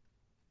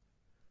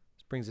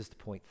 This brings us to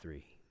point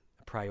 3,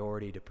 a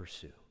priority to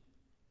pursue.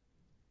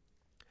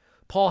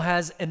 Paul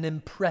has an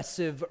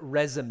impressive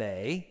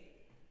resume.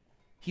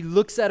 He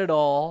looks at it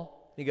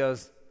all, he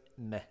goes,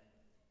 meh.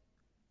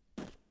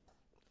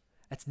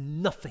 That's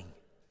nothing.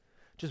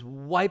 Just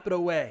wipe it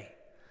away.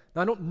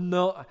 Now, I don't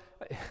know.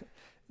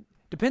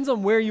 Depends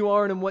on where you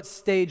are and in what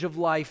stage of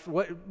life,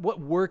 what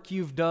work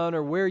you've done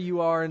or where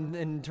you are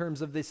in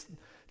terms of this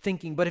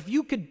thinking. But if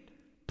you could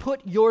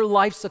put your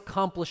life's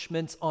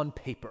accomplishments on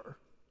paper,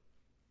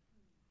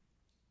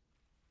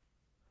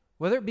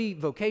 whether it be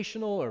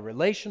vocational or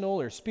relational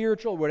or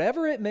spiritual,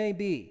 whatever it may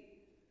be,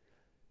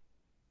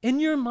 in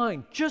your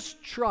mind,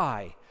 just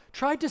try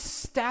to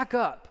stack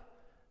up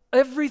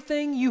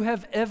everything you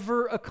have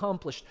ever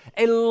accomplished.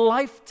 A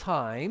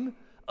lifetime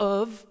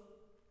of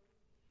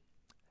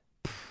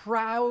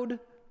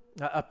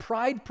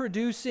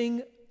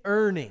pride-producing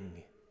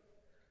earning.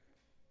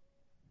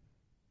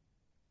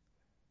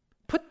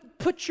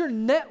 Put your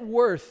net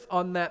worth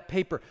on that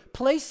paper.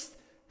 Place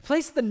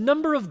the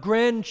number of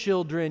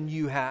grandchildren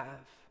you have.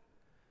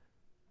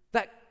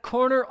 That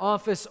corner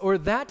office or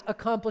that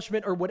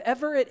accomplishment or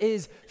whatever it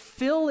is,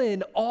 fill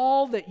in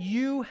all that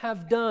you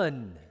have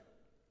done.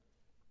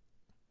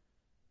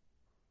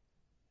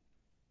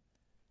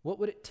 What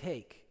would it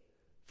take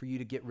for you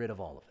to get rid of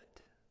all of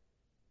it?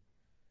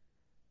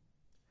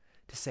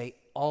 To say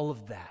all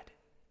of that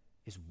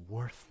is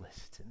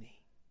worthless to me.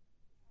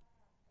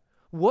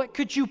 What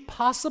could you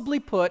possibly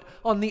put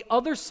on the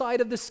other side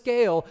of the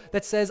scale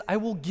that says, I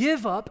will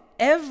give up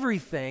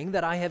everything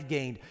that I have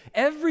gained,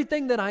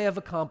 everything that I have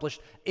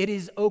accomplished? It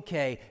is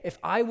okay if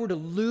I were to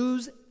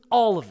lose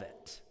all of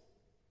it.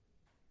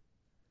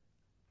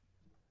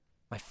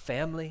 My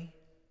family,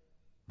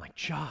 my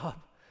job,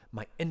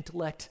 my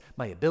intellect,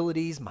 my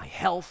abilities, my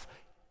health,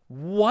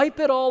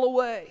 wipe it all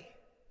away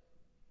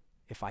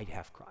if I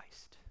have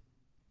Christ.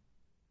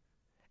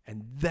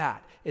 And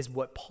that is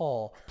what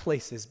Paul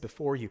places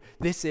before you.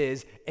 This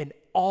is an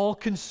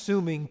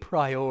all-consuming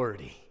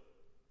priority.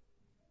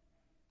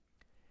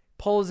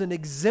 Paul is an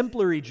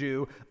exemplary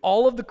Jew.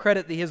 All of the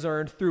credit that he has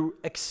earned through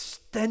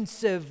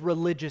extensive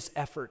religious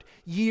effort,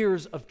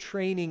 years of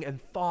training and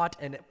thought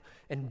and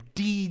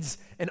deeds,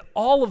 and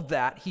all of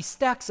that, he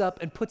stacks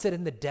up and puts it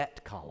in the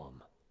debt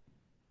column.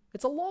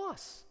 It's a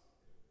loss.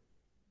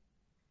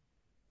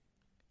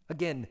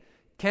 Again,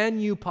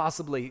 can you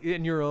possibly,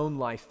 in your own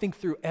life, think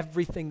through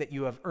everything that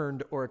you have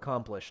earned or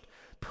accomplished,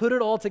 put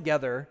it all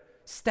together,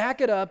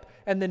 stack it up,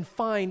 and then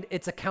find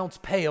its accounts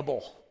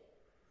payable?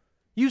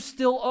 You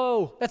still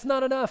owe. That's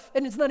not enough,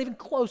 and it's not even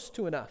close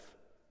to enough.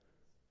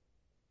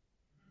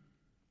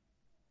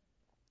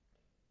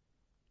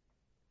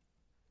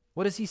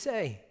 What does he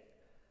say?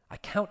 I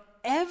count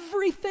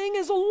everything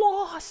as a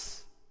loss.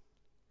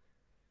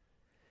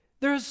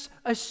 There's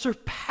a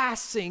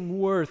surpassing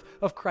worth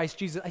of Christ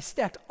Jesus. I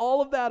stacked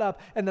all of that up,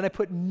 and then I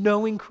put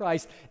knowing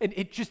Christ, and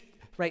it just,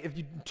 right, if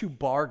you do 2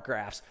 bar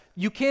graphs,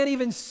 you can't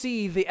even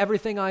see the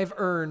everything I've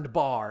earned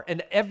bar,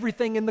 and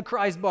everything in the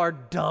Christ bar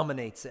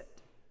dominates it.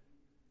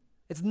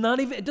 It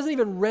doesn't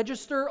even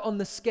register on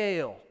the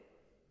scale.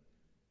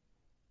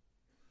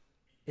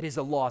 It is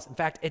a loss. In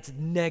fact, it's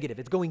negative.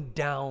 It's going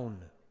down.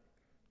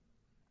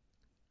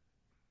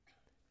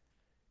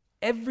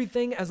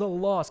 Everything as a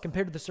loss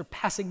compared to the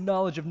surpassing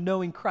knowledge of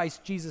knowing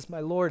Christ Jesus my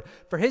Lord.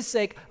 For his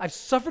sake, I've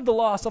suffered the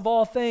loss of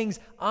all things.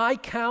 I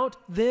count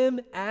them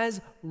as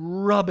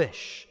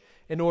rubbish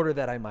in order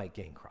that I might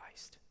gain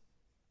Christ.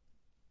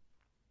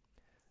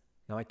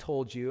 Now, I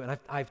told you, and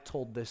I've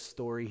told this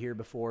story here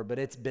before, but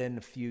it's been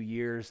a few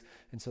years,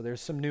 and so there's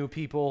some new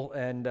people,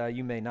 and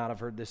you may not have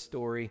heard this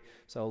story,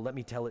 so let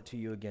me tell it to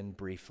you again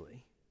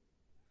briefly.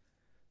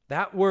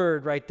 That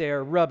word right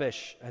there,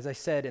 rubbish, as I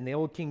said, in the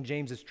Old King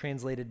James is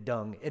translated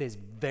dung. It is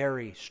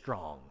very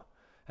strong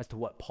as to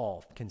what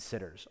Paul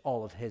considers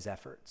all of his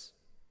efforts.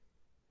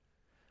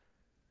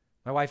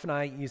 My wife and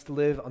I used to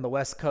live on the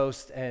West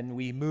Coast, and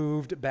we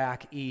moved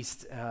back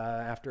east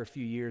after a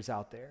few years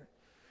out there.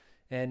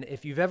 And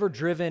if you've ever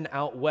driven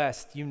out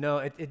west, you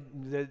know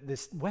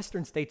the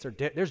western states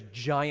there's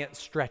giant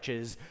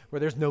stretches where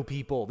there's no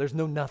people, there's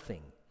no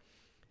nothing.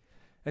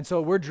 And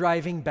so we're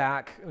driving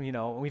back,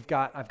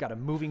 I've got a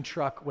moving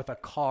truck with a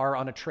car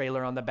on a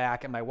trailer on the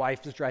back, and my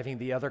wife is driving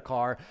the other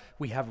car.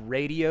 We have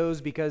radios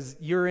because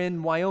you're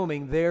in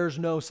Wyoming, there's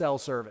no cell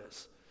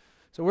service.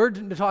 So we're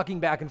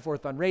talking back and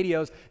forth on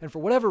radios, and for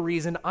whatever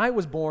reason, I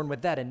was born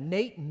with that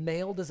innate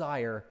male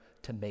desire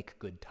to make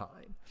good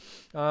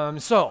time.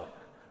 So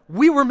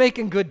we were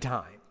making good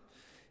time.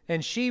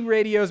 And she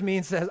radios me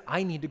and says,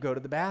 I need to go to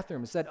the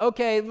bathroom. I said,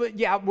 okay,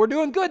 yeah, we're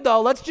doing good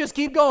though. Let's just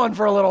keep going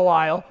for a little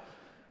while.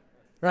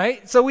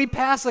 Right? So we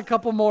pass a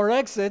couple more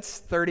exits.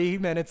 30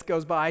 minutes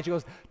goes by. She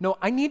goes, no,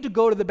 I need to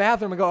go to the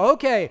bathroom. I go,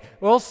 okay,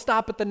 we'll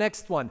stop at the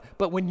next one.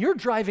 But when you're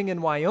driving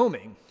in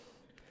Wyoming,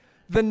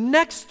 the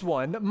next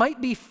one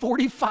might be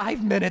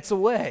 45 minutes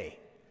away.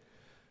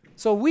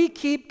 So we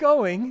keep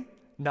going.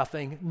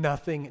 Nothing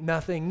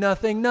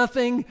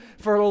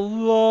for a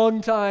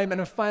long time.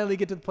 And I finally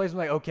get to the place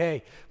where I'm like,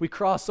 okay, we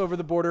cross over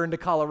the border into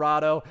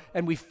Colorado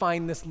and we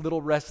find this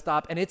little rest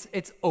stop, and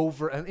it's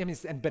over. I mean,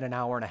 it's been an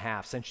hour and a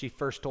half since she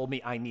first told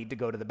me I need to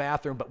go to the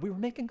bathroom, but we were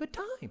making good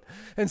time.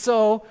 And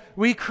so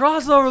we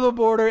cross over the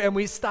border and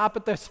we stop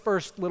at this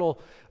first little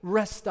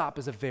rest stop.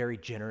 Is a very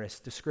generous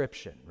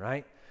description,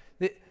 right?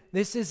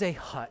 This is a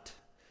hut.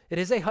 It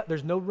is a hut.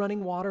 There's no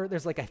running water.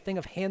 There's like a thing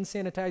of hand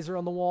sanitizer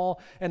on the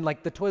wall, and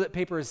like the toilet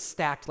paper is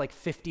stacked like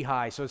 50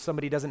 high so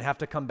somebody doesn't have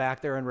to come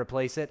back there and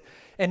replace it.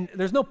 And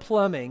there's no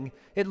plumbing.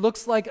 It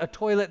looks like a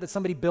toilet that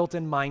somebody built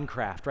in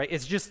Minecraft, right?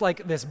 It's just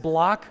like this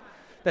block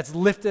that's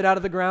lifted out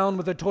of the ground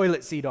with a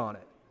toilet seat on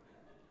it.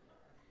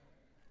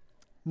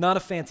 Not a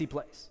fancy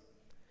place.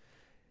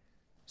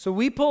 So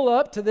we pull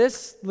up to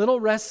this little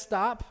rest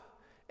stop,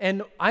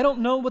 and I don't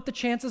know what the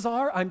chances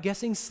are. I'm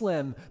guessing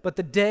slim. But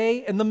the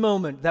day and the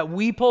moment that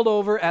we pulled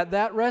over at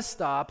that rest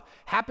stop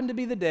happened to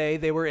be the day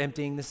they were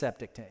emptying the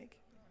septic tank.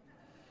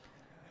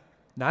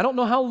 Now, I don't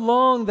know how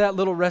long that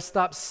little rest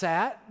stop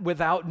sat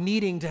without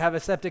needing to have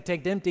a septic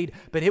tank emptied,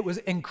 but it was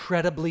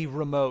incredibly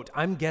remote.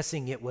 I'm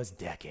guessing it was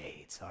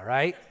decades, all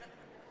right?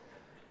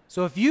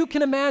 So if you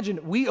can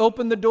imagine, we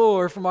opened the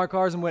door from our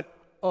cars and went,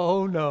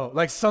 oh no,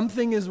 like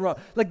something is wrong.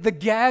 Like the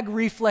gag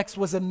reflex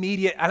was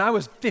immediate, and I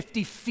was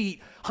 50 feet,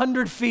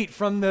 100 feet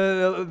from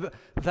the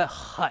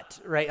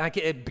hut, right? I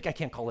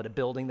can't call it a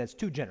building, that's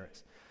too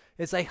generous.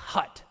 It's a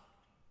hut.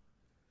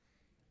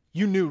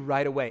 You knew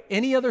right away.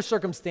 Any other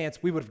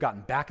circumstance, we would have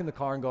gotten back in the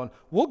car and gone,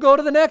 we'll go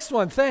to the next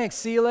one, thanks,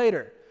 see you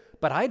later.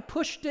 But I'd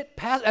pushed it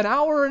past, an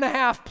hour and a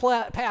half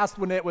past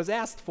when it was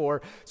asked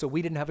for, so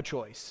we didn't have a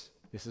choice.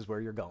 This is where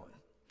you're going.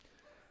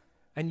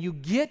 And you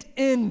get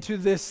into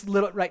this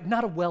little, right,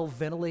 not a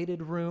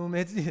well-ventilated room.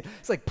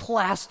 It's like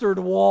plastered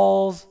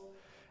walls.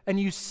 And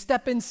you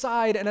step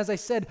inside, and as I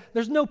said,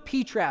 there's no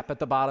P-trap at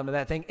the bottom of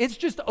that thing. It's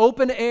just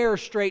open air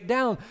straight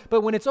down.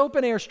 But when it's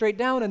open air straight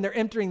down and they're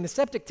emptying the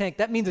septic tank,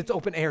 that means it's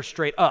open air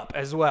straight up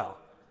as well.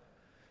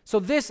 So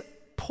this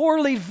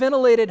poorly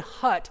ventilated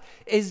hut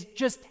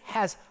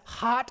has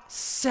hot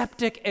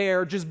septic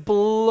air just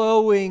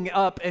blowing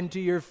up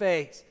into your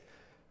face.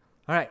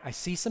 All right, I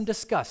see some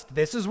disgust.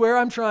 This is where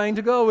I'm trying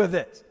to go with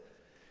this,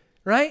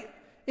 right?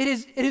 It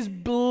is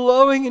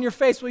blowing in your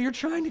face while you're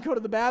trying to go to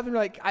the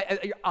bathroom.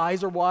 Your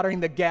eyes are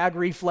watering, the gag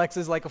reflex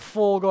is like a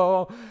full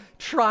go,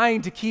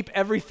 trying to keep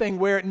everything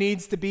where it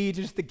needs to be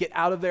just to get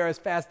out of there as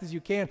fast as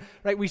you can,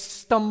 right? We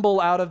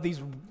stumble out of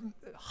these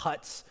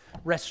huts,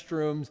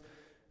 restrooms,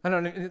 I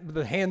don't know,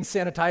 the hand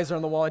sanitizer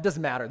on the wall, it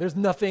doesn't matter. There's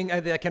nothing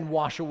that can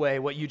wash away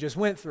what you just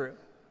went through.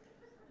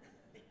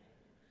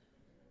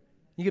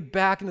 You get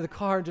back into the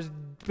car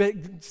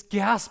just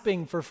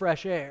gasping for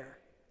fresh air.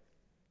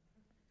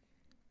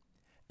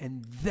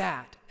 And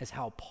that is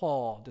how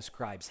Paul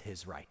describes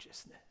his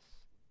righteousness.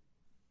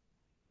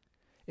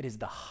 It is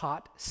the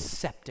hot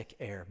septic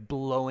air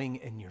blowing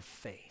in your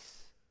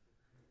face.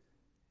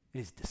 It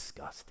is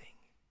disgusting.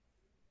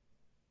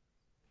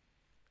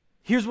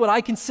 Here's what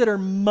I consider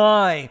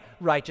my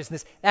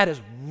righteousness. That is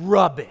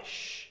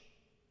rubbish.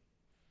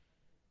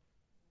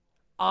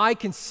 I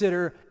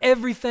consider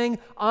everything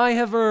I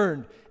have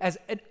earned as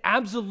an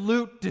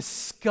absolute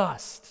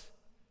disgust.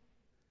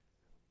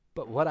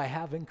 But what I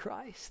have in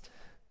Christ,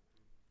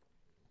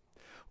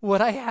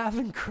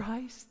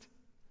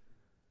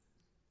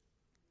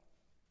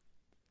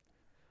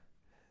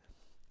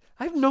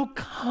 I have no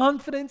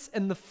confidence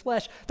in the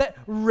flesh. That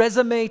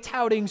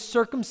resume-touting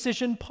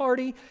circumcision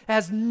party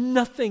has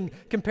nothing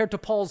compared to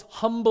Paul's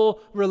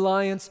humble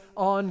reliance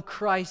on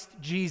Christ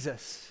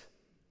Jesus.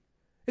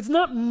 It's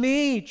not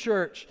me,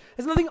 church.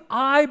 It's nothing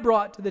I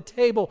brought to the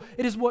table.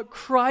 It is what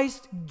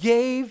Christ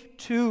gave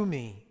to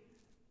me.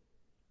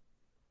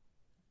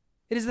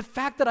 It is the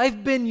fact that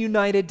I've been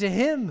united to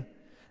Him.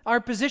 Our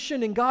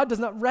position in God does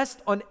not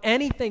rest on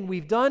anything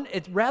we've done.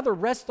 It rather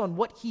rests on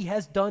what He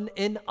has done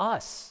in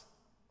us.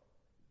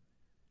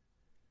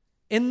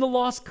 In the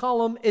loss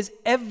column is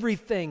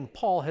everything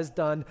Paul has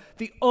done.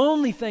 The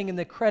only thing in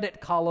the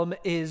credit column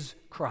is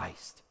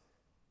Christ.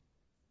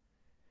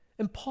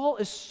 And Paul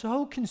is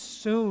so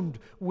consumed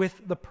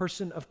with the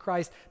person of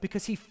Christ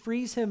because he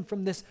frees him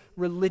from this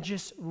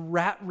religious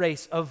rat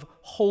race of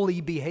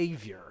holy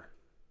behavior.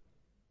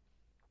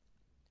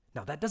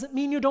 Now, that doesn't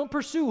mean you don't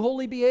pursue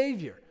holy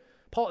behavior.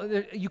 Paul,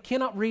 you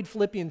cannot read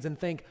Philippians and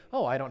think,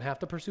 oh, I don't have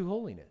to pursue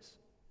holiness.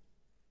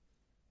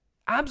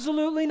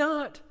 Absolutely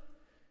not.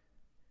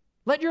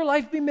 Let your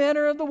life be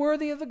manner of the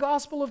worthy of the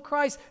gospel of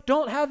Christ.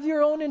 Don't have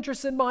your own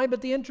interests in mind, but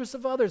the interests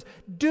of others.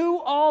 Do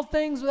all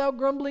things without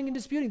grumbling and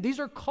disputing. These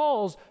are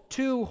calls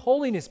to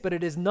holiness, but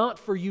it is not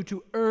for you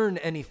to earn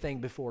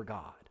anything before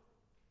God.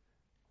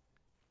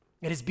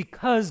 It is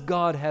because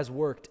God has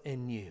worked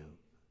in you.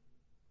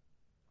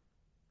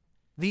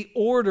 The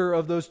order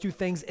of those two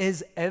things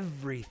is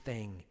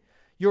everything.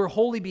 Your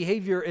holy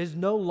behavior is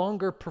no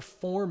longer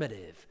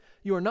performative.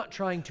 You are not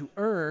trying to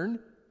earn.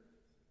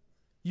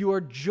 You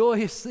are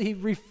joyously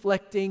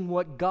reflecting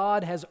what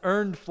God has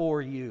earned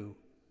for you.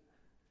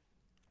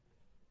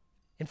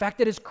 In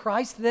fact, it is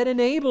Christ that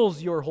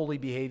enables your holy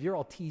behavior.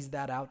 I'll tease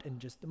that out in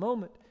just a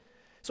moment.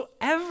 So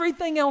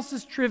everything else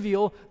is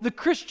trivial. The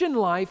Christian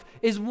life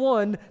is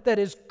one that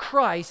is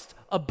Christ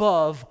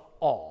above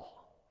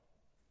all.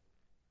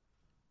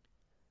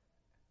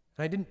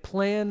 And I didn't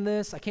plan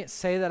this. I can't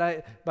say that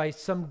I, by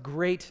some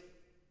great,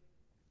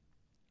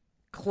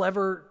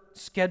 clever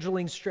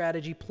scheduling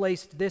strategy,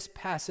 placed this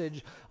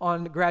passage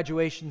on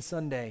graduation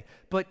Sunday.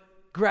 But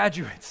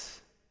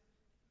graduates,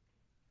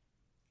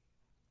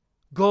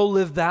 go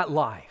live that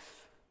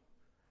life.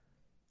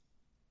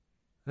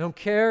 I don't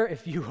care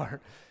if you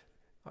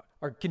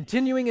are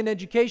continuing in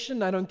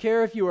education. I don't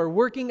care if you are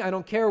working. I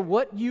don't care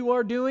what you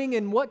are doing,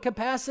 in what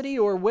capacity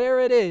or where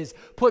it is.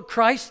 Put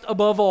Christ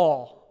above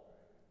all.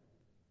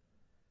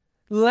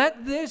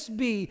 Let this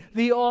be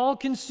the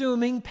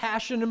all-consuming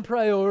passion and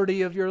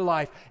priority of your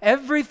life.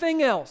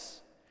 Everything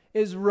else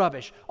is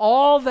rubbish.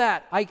 All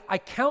that, I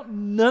count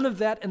none of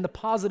that in the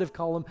positive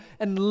column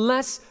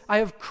unless I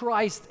have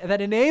Christ that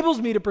enables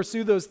me to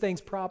pursue those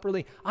things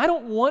properly. I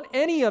don't want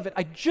any of it.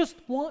 I just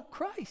want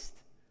Christ.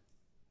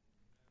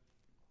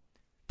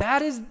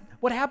 That is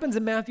what happens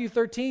in Matthew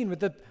 13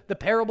 with the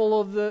parable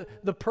of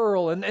the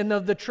pearl and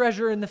of the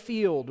treasure in the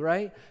field,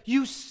 right?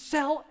 You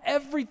sell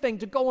everything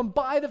to go and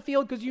buy the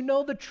field because you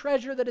know the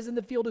treasure that is in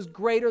the field is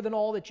greater than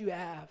all that you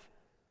have.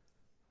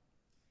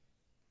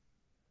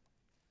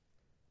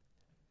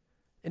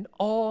 An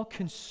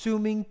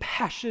all-consuming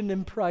passion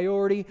and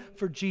priority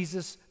for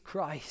Jesus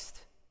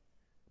Christ.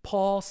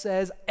 Paul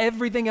says,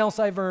 everything else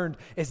I've earned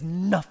is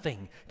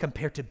nothing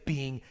compared to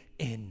being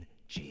in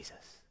Jesus.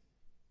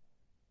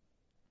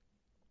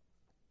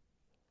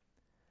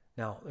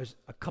 Now, there's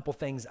a couple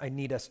things I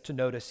need us to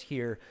notice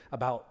here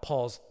about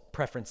Paul's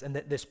preference and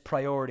this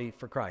priority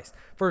for Christ.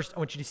 First, I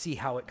want you to see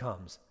how it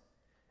comes.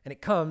 And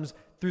it comes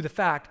through the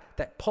fact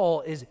that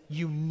Paul is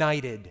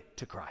united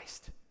to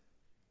Christ.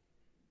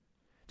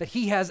 That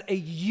he has a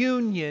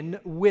union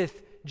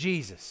with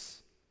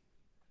Jesus.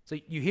 So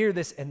you hear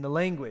this in the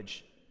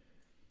language.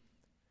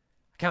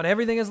 Count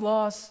everything as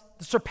loss.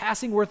 The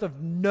surpassing worth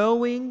of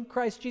knowing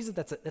Christ Jesus.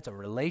 That's a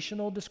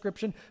relational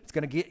description. It's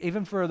going to get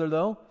even further,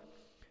 though.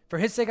 For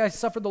his sake I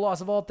suffered the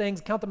loss of all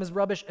things, count them as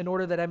rubbish, in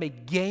order that I may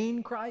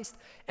gain Christ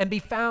and be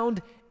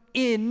found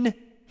in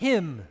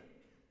him.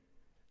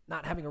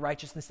 Not having a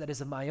righteousness that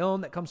is of my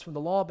own, that comes from the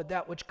law, but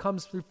that which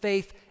comes through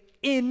faith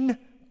in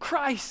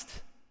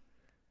Christ.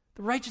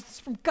 The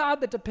righteousness from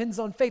God that depends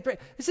on faith. Right?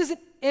 This isn't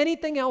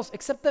anything else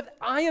except that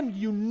I am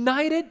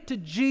united to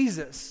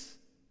Jesus.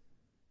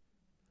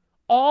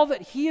 All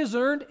that he has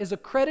earned is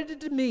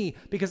accredited to me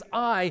because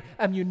I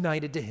am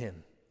united to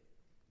him.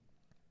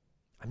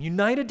 I'm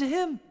united to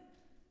him.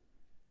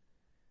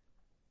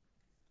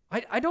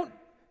 I don't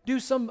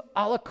do some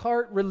a la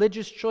carte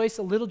religious choice,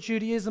 a little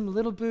Judaism, a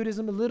little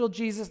Buddhism, a little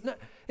Jesus. No,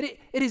 it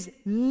is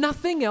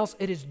nothing else.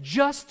 It is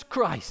just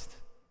Christ.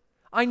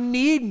 I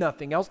need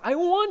nothing else. I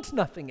want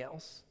nothing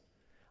else.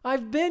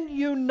 I've been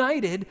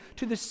united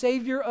to the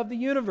Savior of the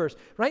universe,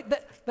 right?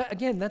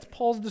 Again, that's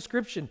Paul's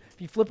description. If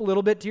you flip a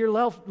little bit to your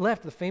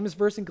left, the famous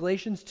verse in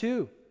Galatians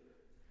 2.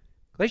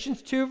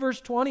 Galatians 2,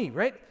 verse 20,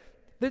 right?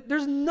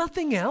 There's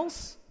nothing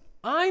else.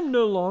 I'm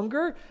no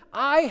longer.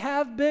 I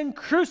have been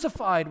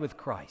crucified with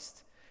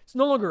Christ. It's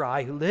no longer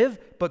I who live,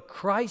 but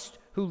Christ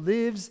who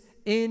lives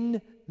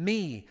in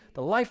me.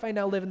 The life I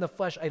now live in the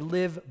flesh, I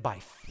live by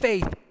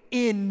faith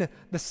in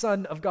the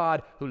Son of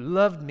God who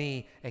loved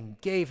me and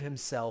gave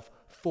himself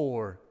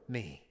for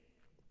me.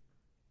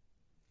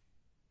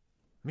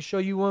 Let me show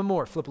you one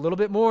more. Flip a little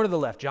bit more to the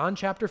left. John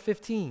chapter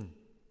 15.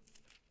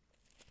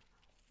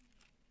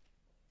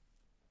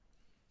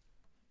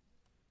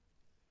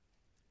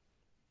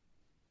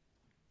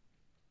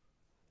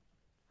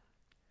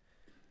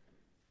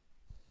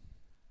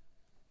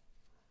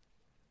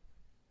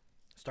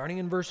 Starting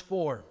in verse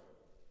 4.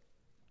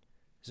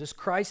 Is this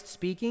Christ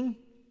speaking?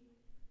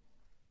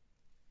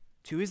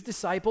 To his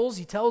disciples,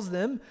 he tells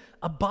them,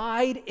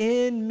 abide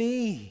in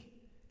me,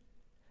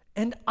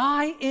 and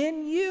I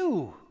in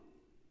you.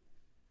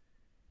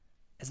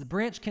 As the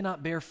branch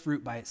cannot bear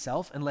fruit by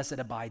itself unless it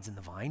abides in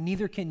the vine,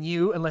 neither can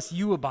you unless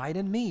you abide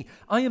in me.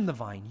 I am the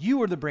vine,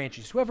 you are the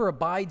branches. Whoever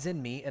abides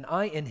in me and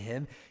I in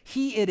him,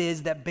 he it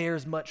is that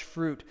bears much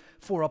fruit.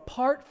 For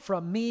apart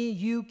from me,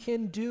 you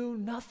can do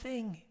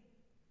nothing.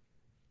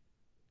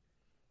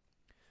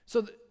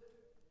 So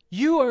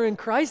you are in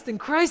Christ and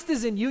Christ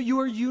is in you.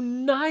 You are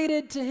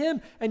united to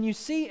him. And you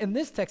see in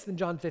this text in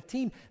John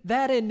 15,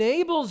 that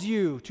enables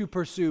you to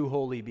pursue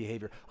holy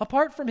behavior.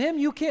 Apart from him,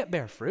 you can't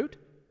bear fruit.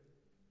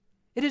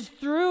 It is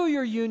through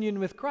your union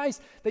with Christ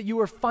that you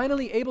are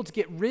finally able to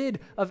get rid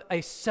of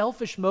a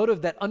selfish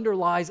motive that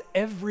underlies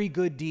every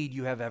good deed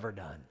you have ever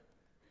done.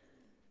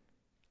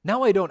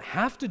 Now I don't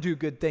have to do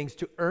good things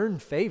to earn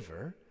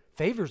favor.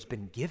 Favor's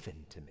been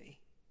given to me.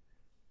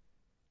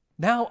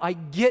 Now I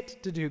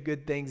get to do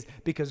good things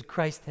because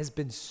Christ has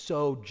been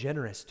so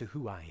generous to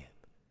who I am.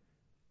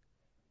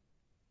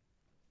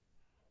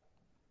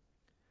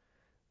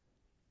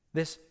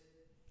 This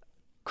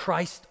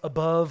Christ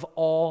above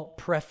all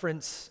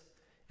preference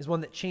is one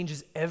that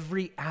changes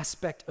every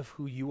aspect of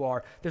who you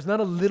are. There's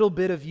not a little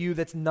bit of you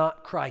that's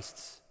not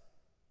Christ's.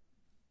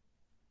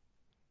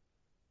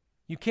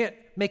 You can't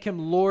make him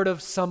Lord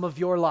of some of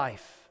your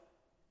life.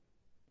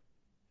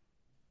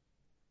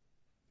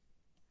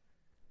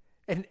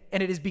 And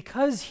it is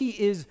because he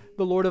is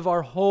the Lord of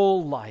our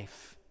whole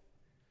life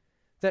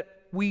that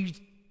we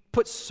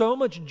put so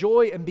much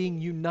joy in being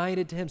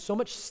united to him, so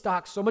much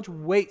stock, so much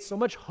weight, so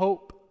much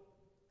hope.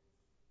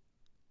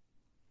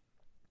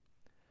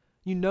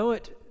 You know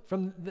it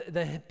from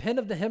the pen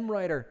of the hymn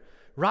writer,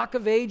 Rock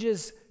of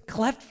Ages,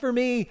 cleft for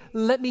me,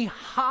 let me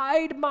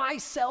hide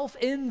myself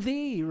in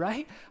thee,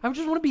 right? I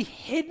just want to be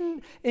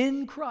hidden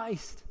in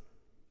Christ.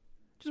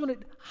 Just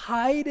want to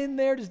hide in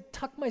there, just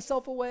tuck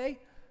myself away.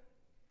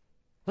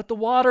 Let the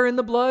water and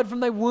the blood from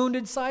thy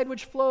wounded side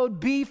which flowed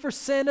be for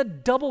sin a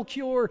double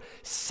cure,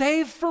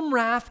 save from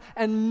wrath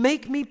and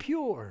make me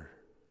pure.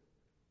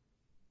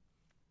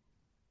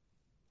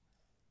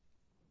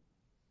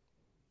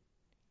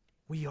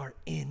 We are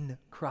in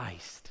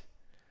Christ.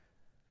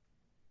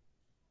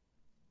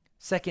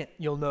 Second,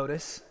 you'll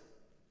notice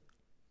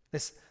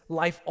this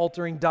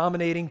life-altering,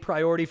 dominating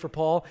priority for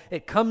Paul.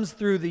 It comes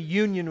through the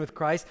union with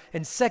Christ.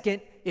 And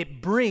second,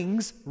 it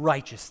brings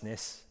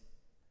righteousness.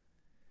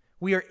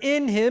 We are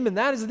in him, and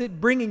that is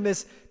it bringing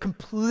this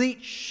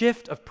complete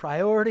shift of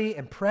priority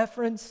and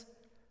preference.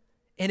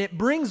 And it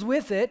brings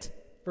with it,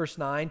 verse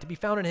 9, to be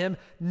found in him,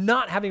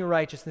 not having a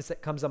righteousness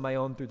that comes on my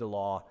own through the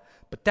law,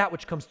 but that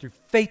which comes through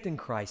faith in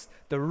Christ,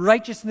 the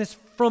righteousness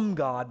from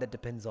God that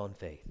depends on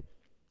faith.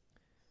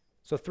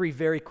 So 3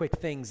 very quick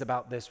things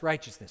about this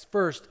righteousness.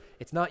 First,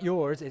 it's not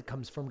yours, it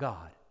comes from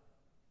God.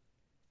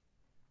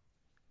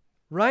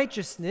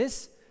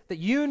 Righteousness that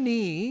you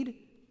need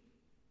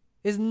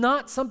is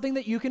not something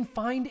that you can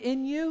find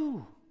in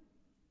you.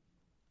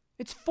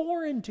 It's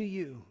foreign to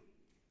you.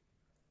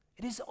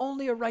 It is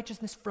only a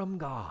righteousness from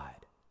God.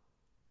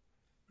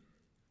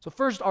 So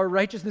first, our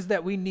righteousness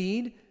that we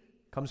need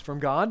comes from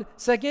God.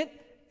 Second,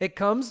 it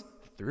comes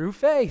through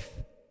faith.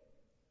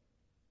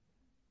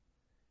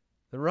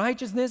 The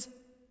righteousness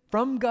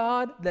from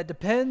God that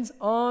depends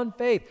on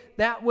faith,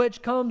 that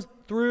which comes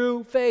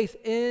through faith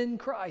in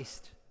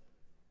Christ.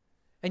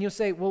 And you'll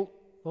say, well,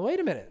 wait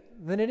a minute,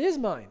 then it is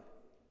mine.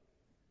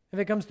 If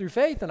it comes through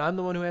faith, then I'm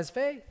the one who has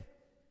faith.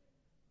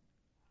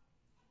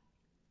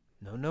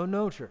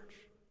 No, church.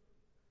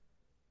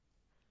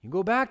 You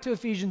go back to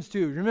Ephesians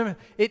 2. Remember,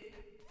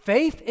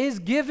 faith is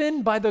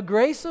given by the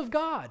grace of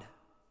God.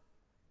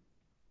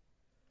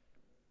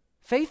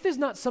 Faith is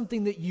not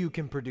something that you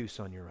can produce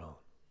on your own.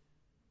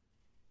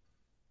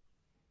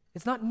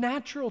 It's not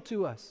natural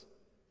to us.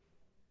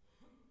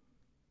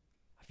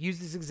 I've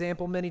used this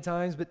example many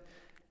times, but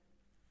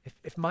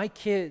if my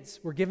kids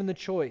were given the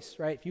choice,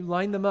 right? If you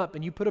line them up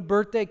and you put a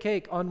birthday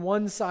cake on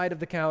one side of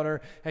the counter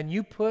and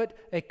you put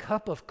a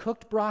cup of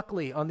cooked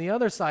broccoli on the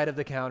other side of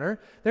the counter,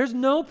 there's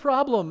no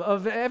problem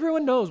of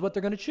everyone knows what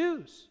they're going to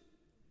choose.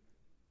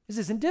 This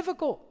isn't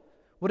difficult.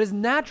 What is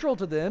natural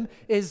to them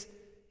is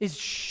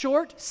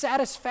short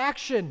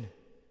satisfaction.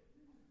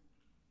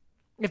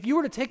 If you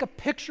were to take a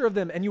picture of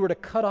them and you were to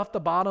cut off the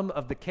bottom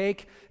of the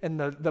cake and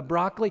the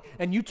broccoli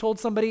and you told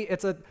somebody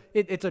it's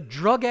a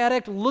drug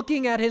addict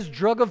looking at his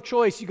drug of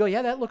choice, you go,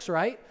 yeah, that looks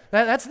right.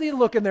 That's the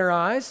look in their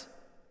eyes.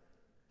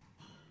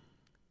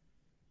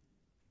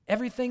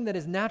 Everything that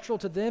is natural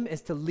to them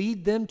is to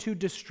lead them to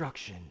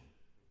destruction.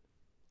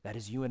 That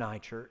is you and I,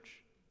 church.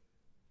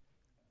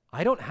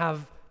 I don't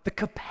have the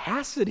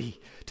capacity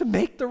to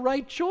make the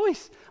right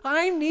choice.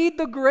 I need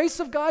the grace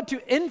of God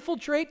to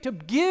infiltrate, to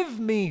give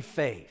me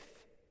faith.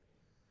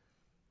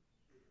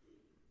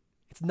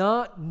 It's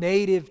not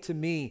native to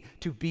me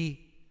to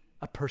be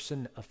a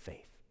person of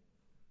faith.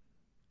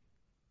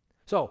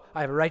 So,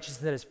 I have a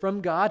righteousness that is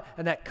from God,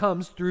 and that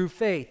comes through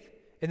faith.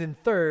 And then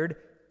third,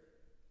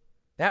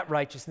 That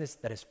righteousness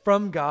that is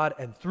from God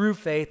and through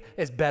faith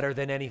is better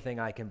than anything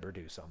I can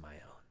produce on my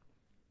own.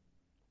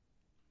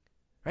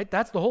 Right?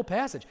 That's the whole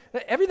passage.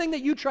 Everything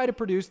that you try to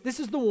produce, this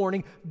is the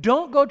warning.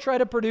 Don't go try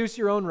to produce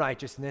your own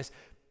righteousness.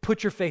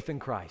 Put your faith in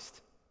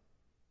Christ.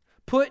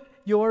 Put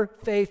your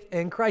faith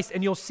in Christ,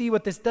 and you'll see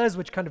what this does,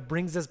 which kind of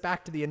brings us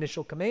back to the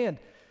initial command,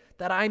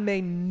 that I may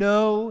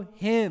know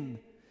him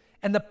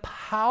and the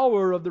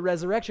power of the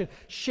resurrection,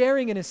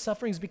 sharing in his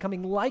sufferings,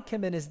 becoming like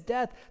him in his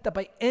death, that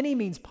by any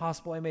means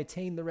possible I may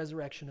attain the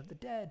resurrection of the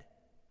dead.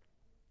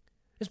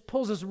 This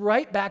pulls us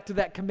right back to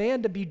that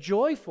command to be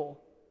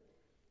joyful.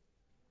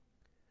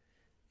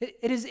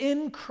 It is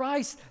in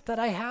Christ that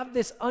I have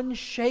this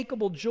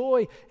unshakable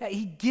joy.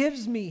 He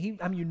gives me,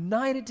 I'm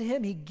united to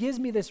him. He gives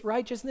me this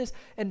righteousness.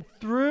 And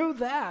through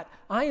that,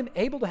 I am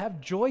able to have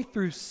joy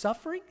through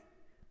suffering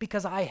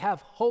because I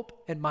have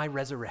hope in my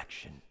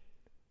resurrection.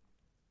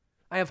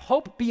 I have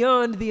hope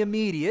beyond the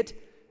immediate,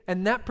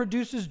 and that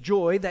produces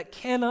joy that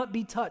cannot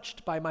be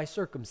touched by my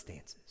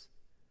circumstances.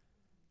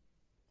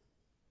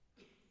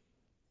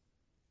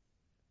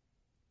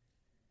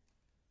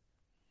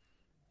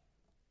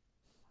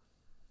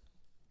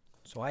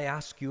 So I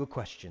ask you a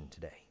question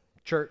today.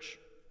 Church,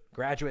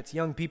 graduates,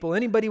 young people,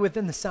 anybody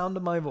within the sound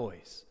of my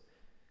voice.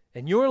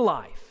 In your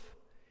life,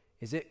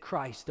 is it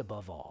Christ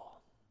above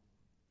all?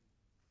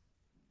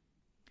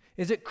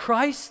 Is it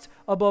Christ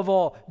above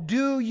all?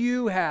 Do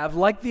you have,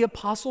 like the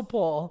Apostle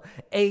Paul,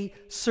 a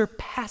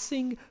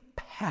surpassing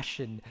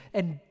passion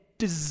and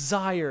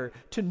desire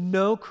to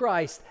know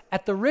Christ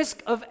at the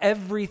risk of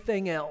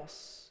everything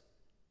else?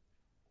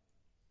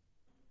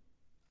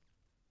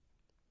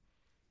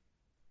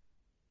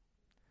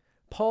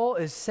 Paul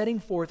is setting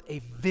forth a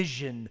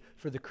vision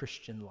for the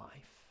Christian life.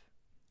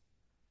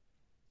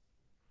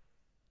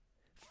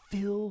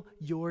 Fill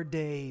your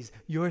days,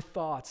 your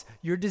thoughts,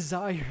 your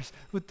desires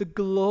with the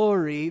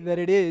glory that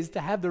it is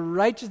to have the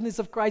righteousness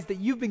of Christ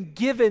that you've been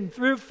given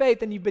through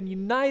faith and you've been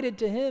united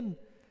to him.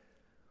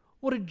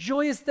 What a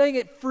joyous thing.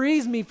 It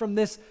frees me from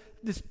this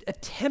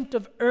attempt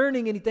of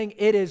earning anything.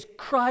 It is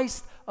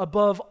Christ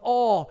above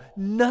all,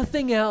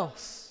 nothing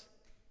else.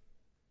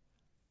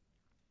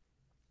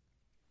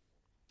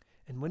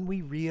 And when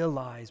we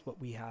realize what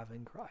we have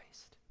in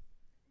Christ,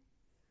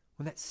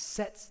 when that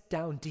sets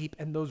down deep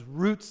and those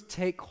roots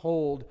take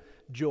hold,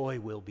 joy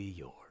will be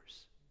yours.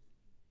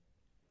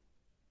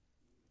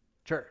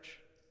 Church,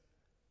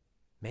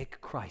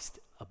 make Christ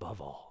above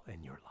all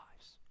in your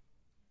lives.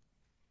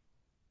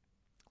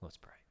 Let's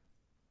pray.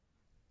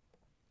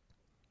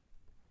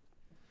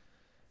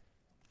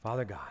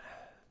 Father God,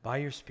 by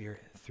your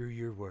Spirit, through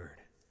your word,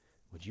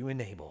 would you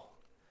enable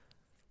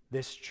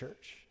this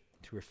church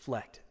to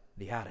reflect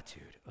the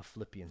attitude of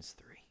Philippians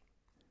 3.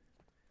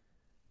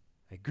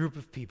 A group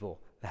of people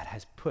that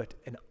has put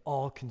an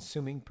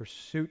all-consuming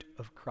pursuit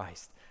of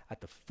Christ at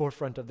the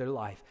forefront of their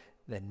life,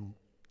 then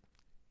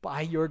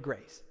by your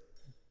grace,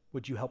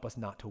 would you help us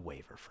not to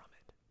waver from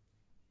it?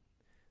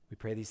 We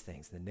pray these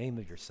things in the name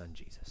of your Son,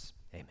 Jesus.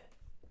 Amen.